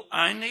lie, will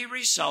only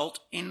result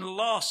in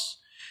loss.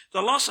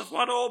 The loss of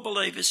what all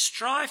believers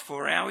strive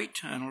for, our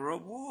eternal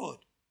reward.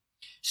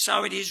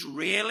 So it is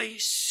really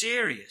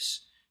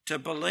serious to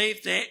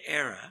believe their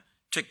error,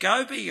 to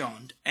go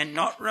beyond and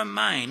not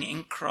remain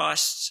in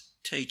Christ's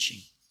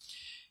teaching.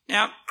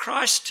 Now,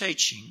 Christ's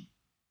teaching,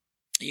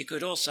 you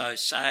could also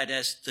say it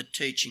as the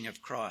teaching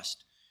of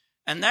Christ.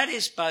 And that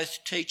is both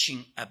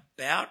teaching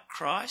about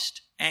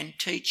Christ and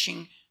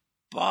teaching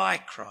by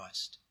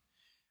Christ.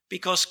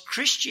 Because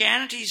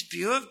Christianity's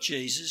view of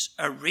Jesus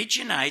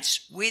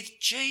originates with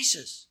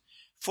Jesus,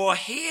 for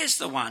he is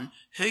the one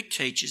who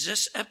teaches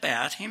us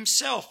about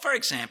himself. For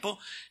example,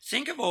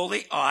 think of all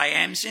the I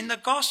ams in the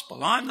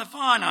gospel. I'm the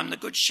vine, I'm the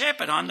good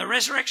shepherd, I'm the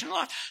resurrection and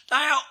life. They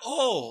are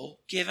all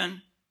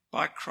given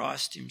by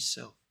Christ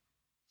himself.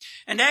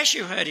 And as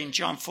you heard in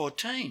John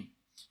 14,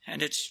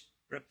 and it's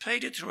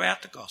repeated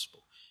throughout the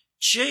gospel,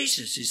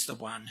 Jesus is the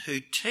one who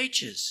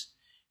teaches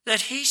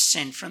that he's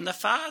sent from the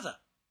Father,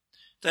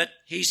 that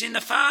he's in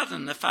the Father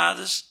and the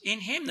Father's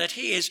in him, that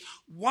he is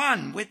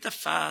one with the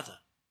Father.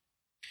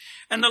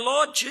 And the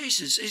Lord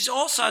Jesus is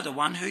also the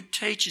one who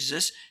teaches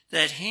us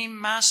that he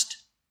must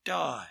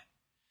die,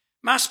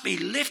 must be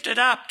lifted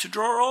up to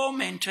draw all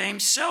men to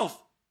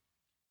himself.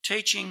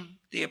 Teaching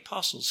the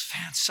apostles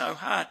found so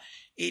hard.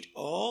 It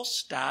all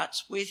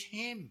starts with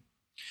him.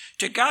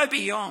 To go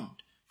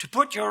beyond, to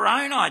put your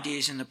own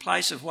ideas in the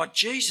place of what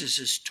Jesus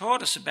has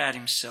taught us about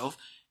himself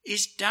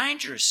is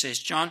dangerous, says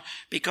John,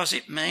 because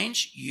it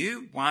means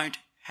you won't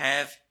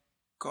have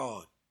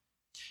God.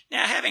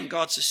 Now, having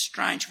God's a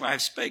strange way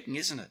of speaking,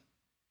 isn't it?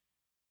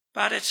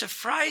 But it's a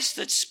phrase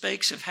that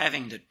speaks of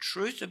having the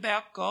truth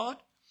about God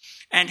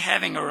and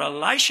having a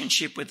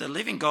relationship with the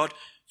living God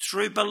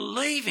through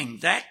believing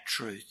that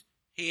truth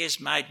he has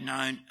made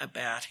known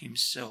about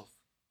himself.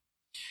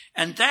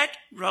 And that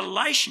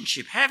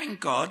relationship, having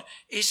God,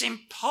 is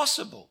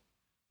impossible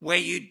where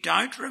you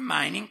don't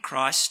remain in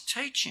Christ's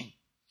teaching.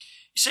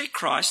 You see,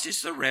 Christ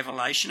is the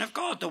revelation of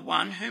God, the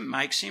one who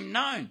makes him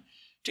known.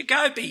 To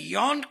go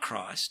beyond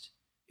Christ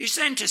is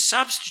then to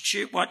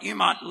substitute what you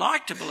might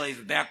like to believe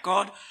about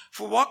God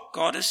for what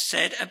God has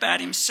said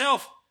about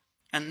himself.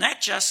 And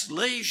that just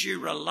leaves you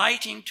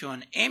relating to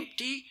an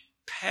empty,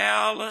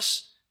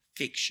 powerless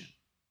fiction.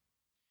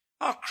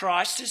 Oh,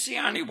 Christ is the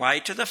only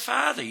way to the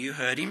Father. You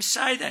heard him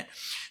say that.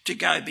 To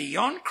go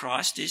beyond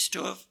Christ is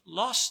to have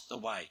lost the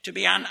way, to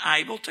be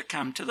unable to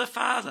come to the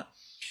Father.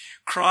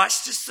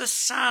 Christ is the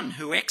Son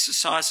who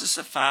exercises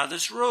the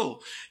Father's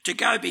rule. To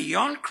go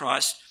beyond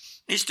Christ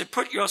is to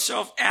put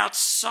yourself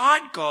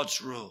outside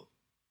God's rule,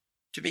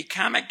 to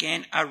become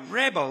again a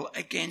rebel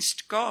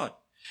against God.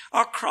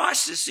 Oh,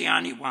 Christ is the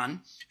only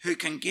one who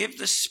can give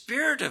the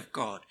Spirit of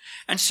God.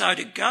 And so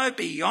to go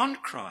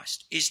beyond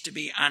Christ is to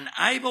be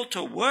unable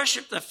to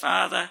worship the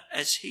Father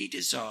as he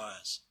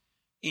desires,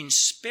 in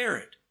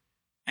spirit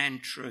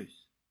and truth.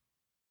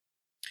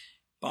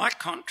 By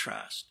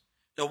contrast,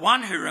 the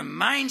one who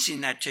remains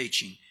in that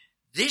teaching,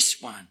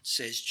 this one,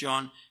 says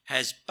John,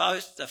 has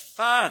both the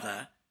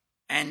Father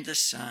and the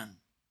Son.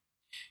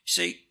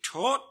 See,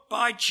 taught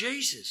by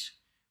Jesus,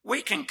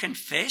 we can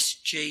confess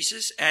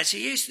Jesus as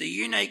he is, the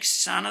unique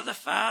Son of the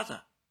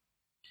Father.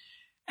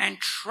 And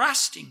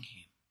trusting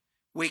him,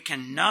 we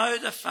can know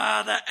the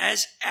Father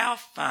as our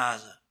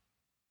Father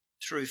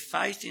through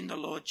faith in the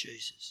Lord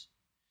Jesus.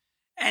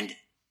 And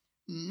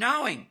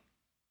knowing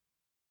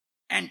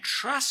and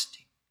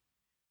trusting,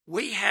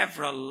 we have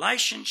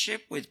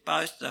relationship with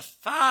both the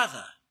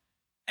Father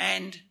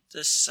and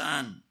the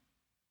Son.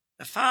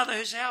 The Father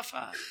who's our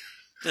Father,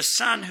 the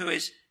Son who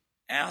is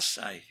our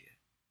Saviour.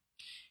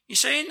 You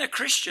see, in the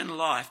Christian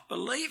life,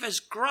 believers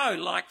grow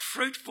like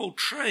fruitful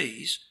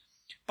trees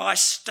by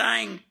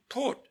staying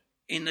put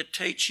in the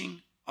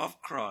teaching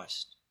of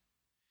Christ.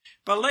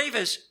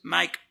 Believers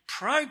make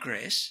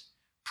progress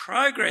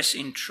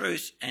in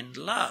truth and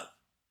love,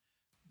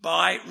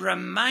 by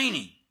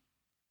remaining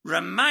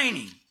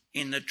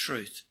in the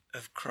truth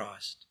of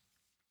Christ.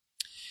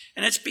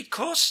 And it's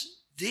because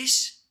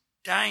this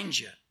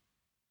danger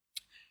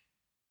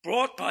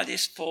brought by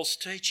this false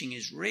teaching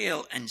is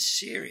real and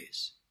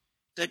serious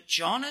that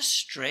John has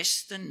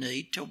stressed the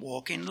need to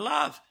walk in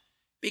love,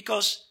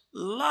 because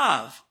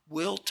love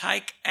will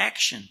take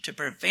action to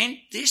prevent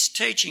this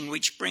teaching,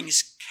 which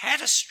brings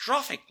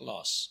catastrophic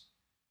loss,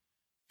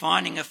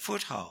 finding a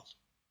foothold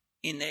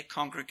in their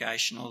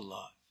congregational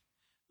life.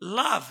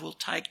 Love will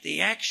take the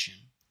action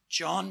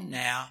John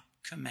now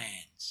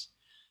commands.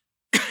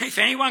 If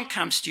anyone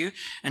comes to you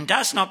and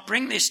does not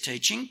bring this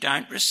teaching,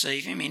 don't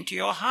receive him into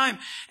your home,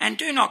 and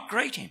do not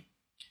greet him,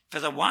 for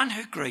the one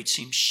who greets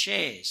him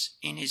shares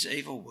in his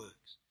evil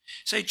works.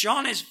 So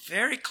John is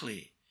very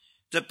clear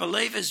that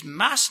believers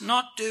must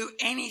not do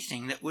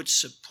anything that would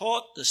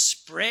support the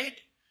spread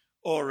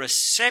or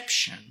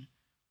reception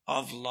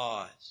of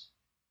lies.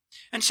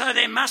 And so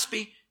there must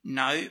be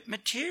no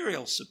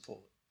material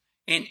support.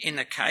 In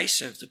the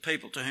case of the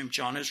people to whom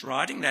John is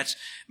writing, that's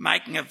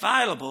making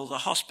available the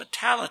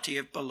hospitality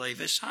of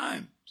believers'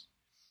 homes.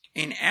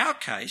 In our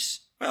case,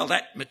 well,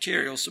 that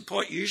material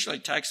support usually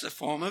takes the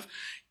form of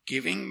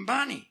giving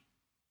money.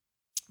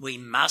 We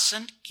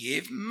mustn't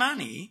give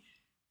money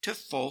to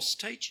false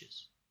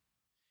teachers.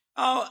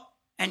 Oh,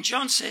 and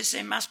John says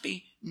there must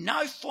be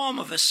no form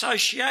of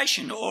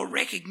association or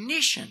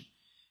recognition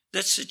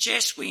that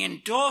suggests we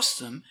endorse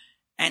them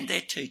and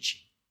their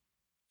teaching.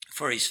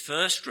 For his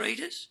first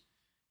readers,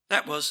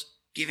 that was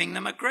giving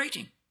them a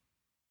greeting.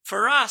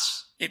 For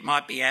us, it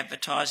might be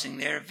advertising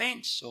their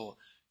events or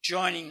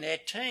joining their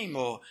team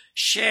or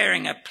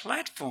sharing a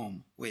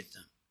platform with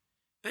them.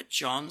 But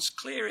John's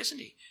clear, isn't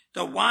he?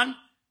 The one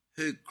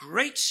who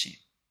greets him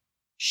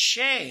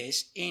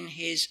shares in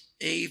his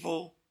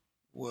evil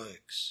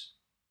works.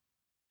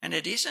 And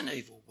it is an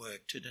evil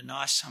work to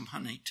deny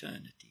someone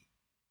eternity.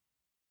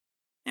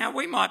 Now,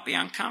 we might be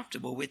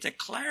uncomfortable with the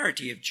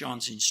clarity of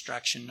John's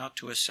instruction not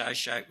to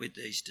associate with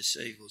these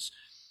deceivers,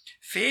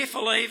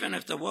 fearful even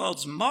of the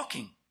world's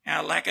mocking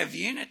our lack of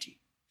unity,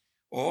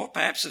 or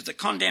perhaps of the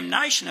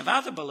condemnation of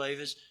other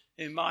believers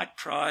who might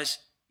prize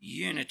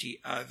unity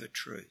over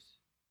truth.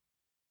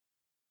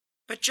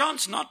 But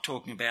John's not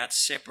talking about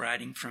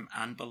separating from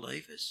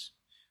unbelievers,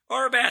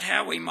 or about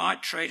how we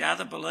might treat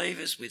other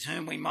believers with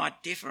whom we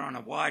might differ on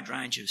a wide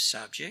range of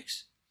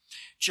subjects.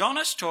 John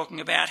is talking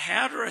about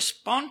how to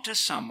respond to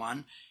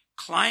someone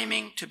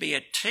claiming to be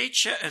a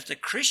teacher of the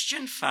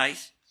Christian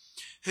faith,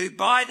 who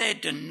by their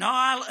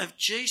denial of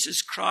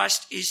Jesus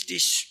Christ is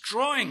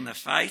destroying the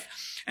faith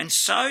and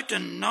so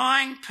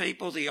denying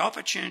people the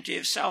opportunity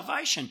of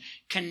salvation,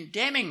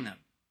 condemning them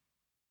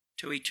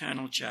to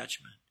eternal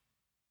judgment.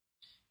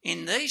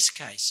 In these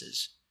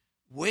cases,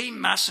 we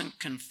mustn't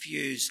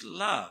confuse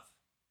love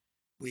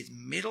with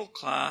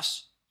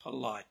middle-class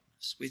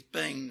politeness, with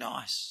being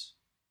nice.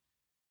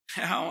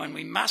 Oh, and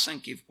we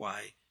mustn't give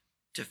way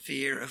to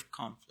fear of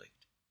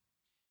conflict.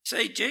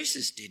 See,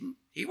 Jesus didn't.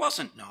 He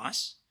wasn't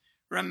nice.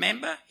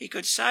 Remember, he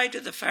could say to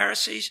the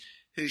Pharisees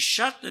who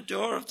shut the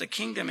door of the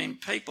kingdom in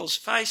people's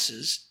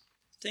faces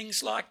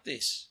things like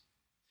this.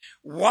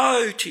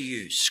 Woe to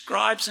you,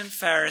 scribes and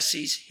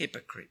Pharisees,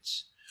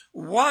 hypocrites!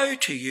 Woe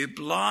to you,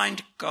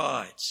 blind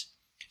guides!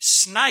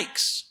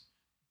 Snakes,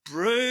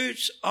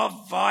 broods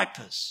of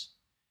vipers!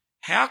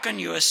 How can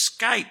you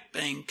escape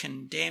being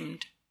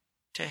condemned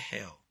to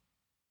hell?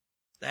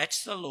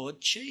 That's the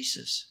Lord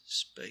Jesus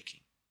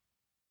speaking.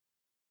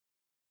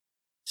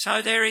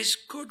 So there is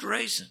good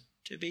reason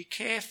to be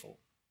careful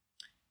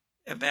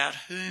about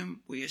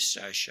whom we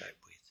associate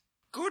with.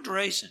 Good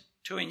reason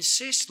to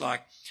insist,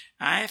 like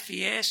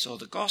AFES or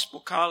the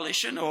Gospel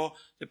Coalition or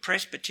the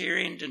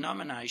Presbyterian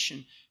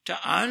denomination, to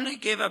only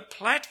give a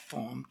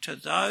platform to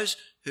those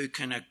who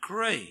can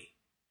agree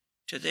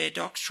to their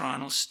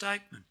doctrinal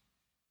statement.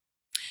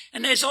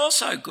 And there's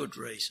also good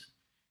reason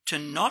to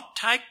not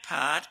take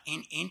part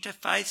in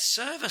interfaith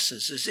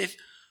services as if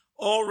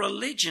all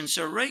religions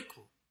are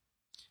equal.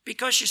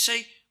 Because you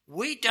see,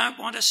 we don't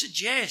want to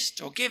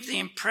suggest or give the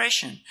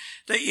impression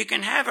that you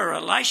can have a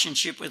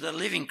relationship with a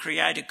living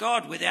creator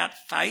God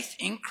without faith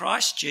in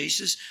Christ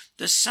Jesus,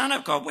 the Son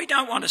of God. We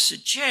don't want to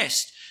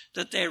suggest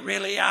that there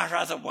really are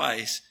other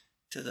ways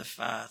to the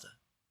Father.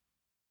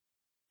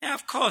 Now,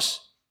 of course,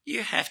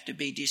 you have to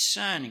be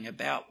discerning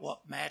about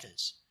what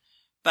matters.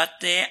 But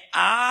there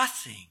are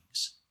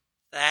things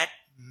that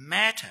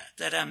matter,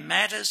 that are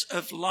matters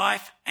of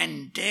life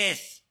and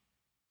death.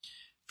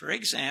 For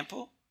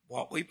example,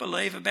 what we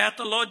believe about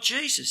the Lord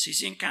Jesus,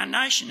 his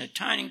incarnation,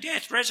 atoning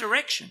death,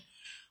 resurrection.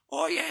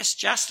 Or yes,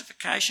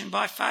 justification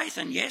by faith.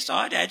 And yes,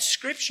 I'd add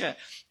Scripture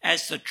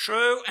as the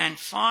true and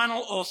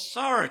final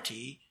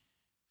authority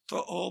for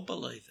all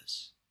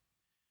believers.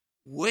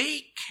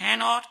 We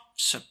cannot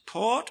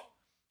support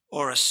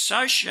or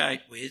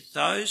associate with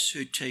those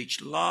who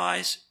teach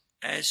lies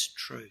as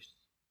truth.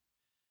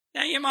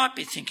 Now you might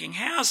be thinking,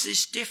 how's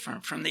this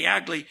different from the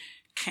ugly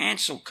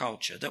cancel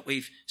culture that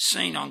we've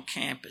seen on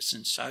campus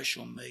and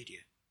social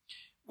media?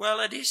 Well,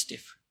 it is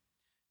different.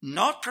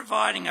 Not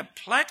providing a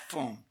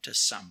platform to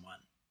someone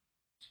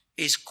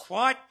is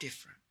quite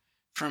different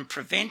from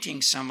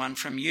preventing someone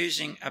from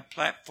using a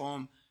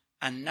platform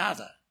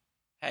another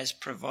has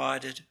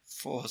provided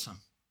for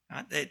them.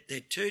 They're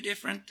two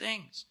different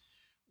things.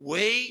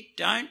 We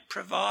don't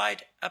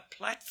provide a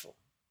platform.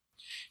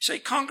 See,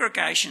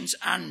 congregations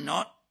are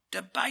not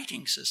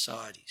debating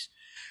societies.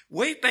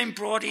 We've been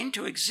brought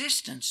into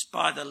existence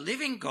by the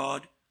living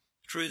God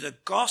through the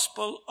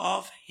gospel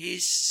of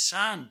his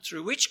Son,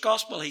 through which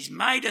gospel he's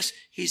made us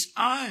his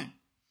own.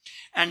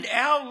 And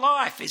our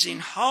life is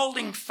in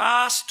holding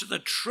fast to the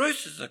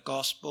truth of the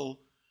gospel,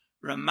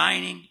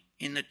 remaining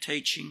in the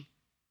teaching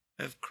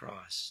of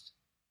Christ.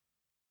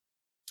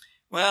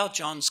 Well,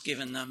 John's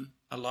given them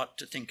a lot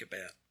to think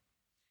about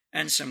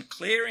and some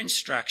clear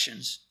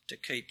instructions to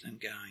keep them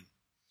going.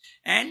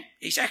 And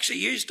he's actually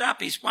used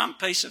up his one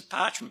piece of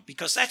parchment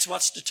because that's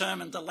what's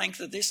determined the length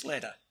of this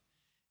letter.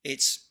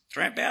 It's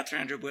about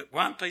 300 words,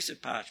 one piece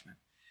of parchment.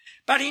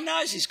 But he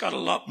knows he's got a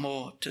lot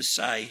more to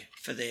say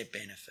for their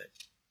benefit.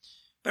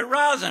 But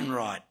rather than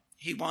write,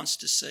 he wants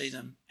to see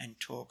them and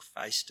talk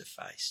face to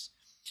face.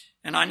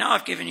 And I know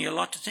I've given you a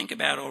lot to think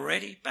about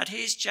already, but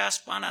here's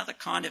just one other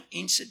kind of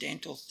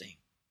incidental thing.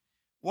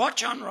 What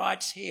John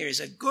writes here is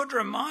a good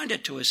reminder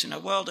to us in a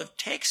world of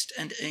text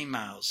and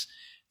emails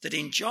that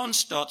in John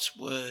Stott's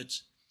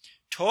words,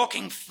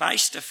 talking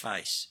face to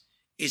face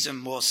is a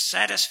more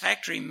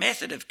satisfactory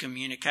method of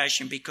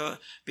communication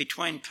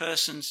between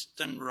persons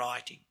than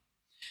writing.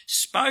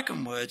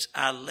 Spoken words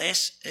are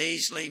less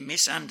easily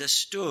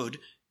misunderstood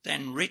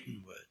than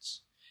written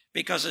words,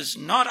 because it's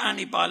not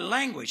only by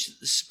language that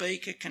the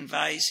speaker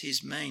conveys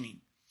his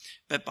meaning,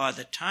 but by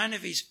the tone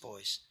of his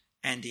voice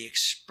and the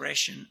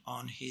expression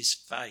on his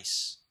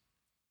face.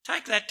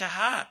 Take that to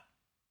heart,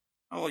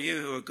 all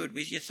you who are good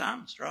with your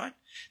thumbs, right?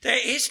 There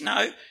is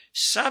no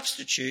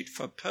substitute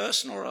for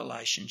personal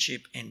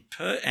relationship and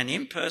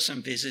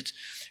in-person visits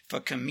for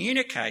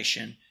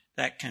communication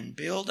that can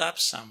build up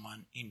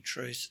someone in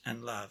truth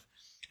and love.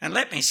 And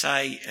let me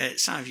say,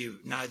 some of you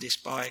know this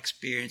by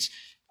experience,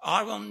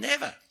 I will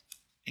never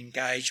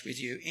engage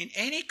with you in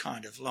any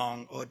kind of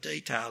long or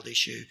detailed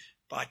issue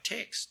by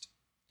text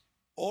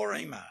or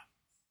email.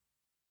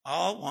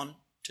 I want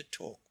to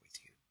talk with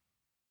you.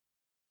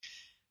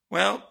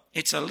 Well,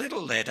 it's a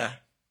little letter,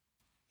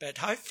 but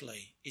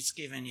hopefully it's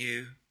given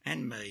you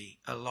and me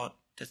a lot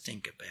to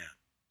think about.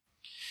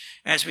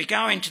 As we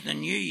go into the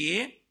new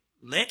year,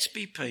 let's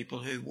be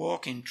people who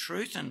walk in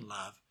truth and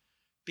love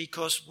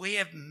because we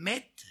have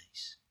met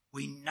these.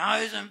 We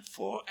know them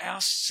for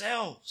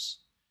ourselves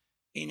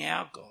in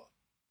our God,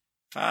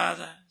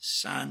 Father,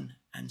 Son,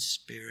 and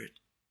Spirit.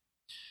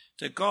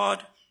 The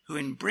God who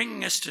in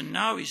bringing us to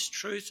know his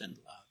truth and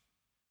love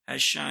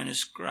has shown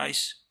us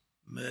grace,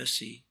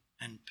 mercy,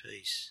 and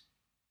peace.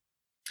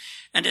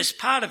 And as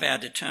part of our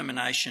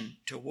determination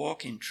to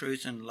walk in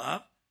truth and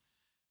love,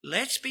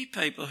 let's be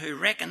people who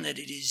reckon that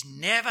it is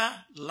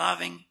never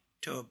loving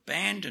to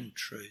abandon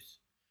truth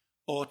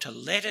or to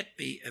let it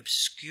be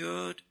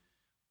obscured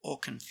or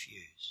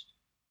confused.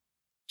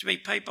 To be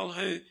people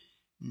who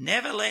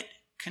never let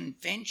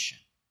convention,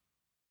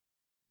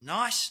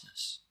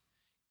 niceness,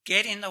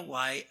 get in the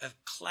way of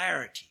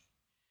clarity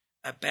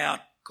about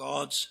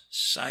God's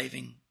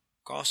saving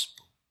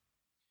gospel.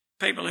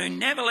 People who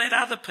never let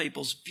other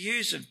people's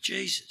views of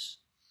Jesus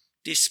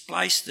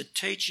displace the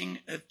teaching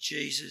of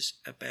Jesus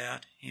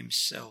about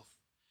himself.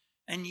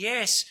 And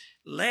yes,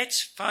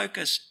 let's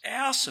focus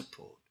our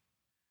support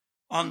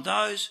on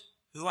those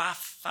who are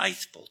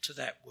faithful to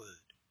that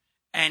word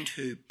and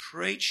who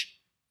preach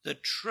the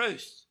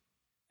truth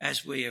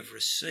as we have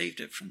received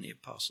it from the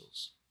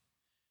apostles.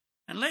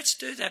 And let's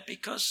do that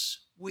because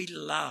we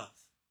love.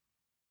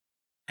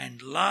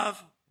 And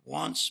love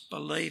wants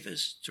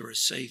believers to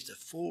receive the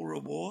full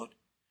reward.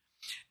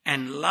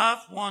 And love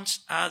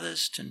wants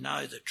others to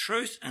know the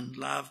truth and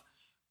love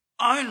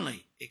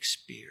only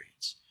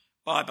experience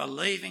by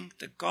believing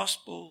the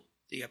gospel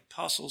the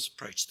apostles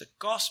preached, the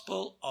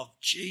gospel of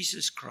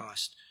Jesus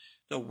Christ,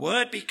 the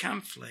Word become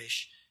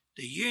flesh,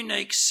 the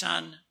unique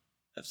Son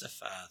of the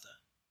Father,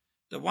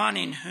 the one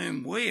in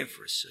whom we have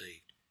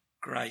received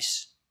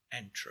grace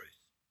and truth.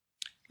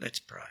 Let's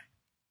pray.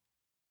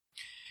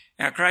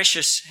 Our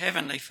gracious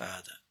Heavenly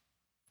Father,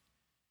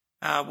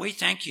 we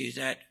thank you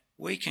that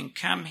we can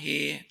come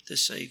here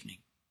this evening,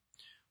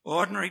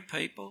 ordinary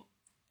people,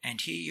 and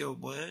hear your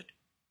word.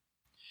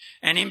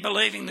 And in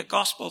believing the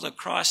gospel that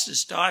Christ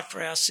has died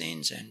for our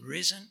sins and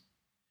risen,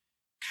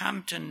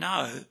 come to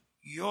know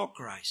your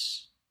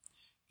grace,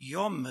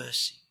 your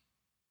mercy,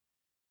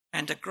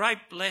 and the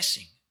great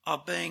blessing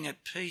of being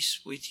at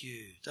peace with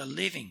you, the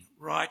living,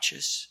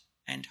 righteous,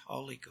 and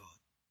holy God.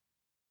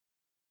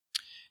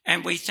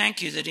 And we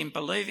thank you that in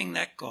believing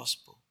that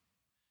gospel,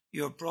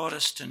 you have brought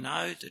us to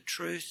know the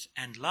truth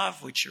and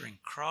love which are in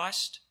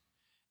Christ,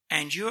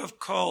 and you have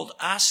called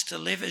us to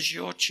live as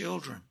your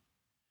children,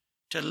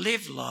 to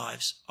live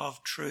lives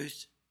of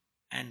truth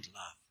and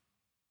love.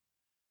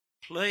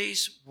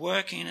 Please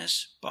work in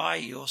us by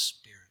your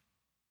Spirit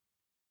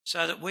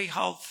so that we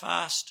hold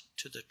fast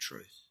to the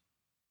truth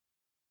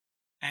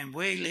and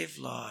we live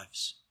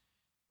lives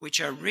which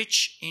are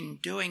rich in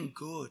doing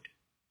good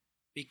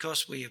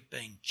because we have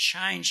been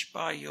changed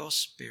by your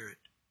Spirit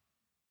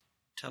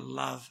to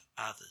love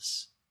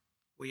others.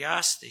 We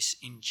ask this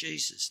in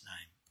Jesus'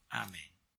 name. Amen.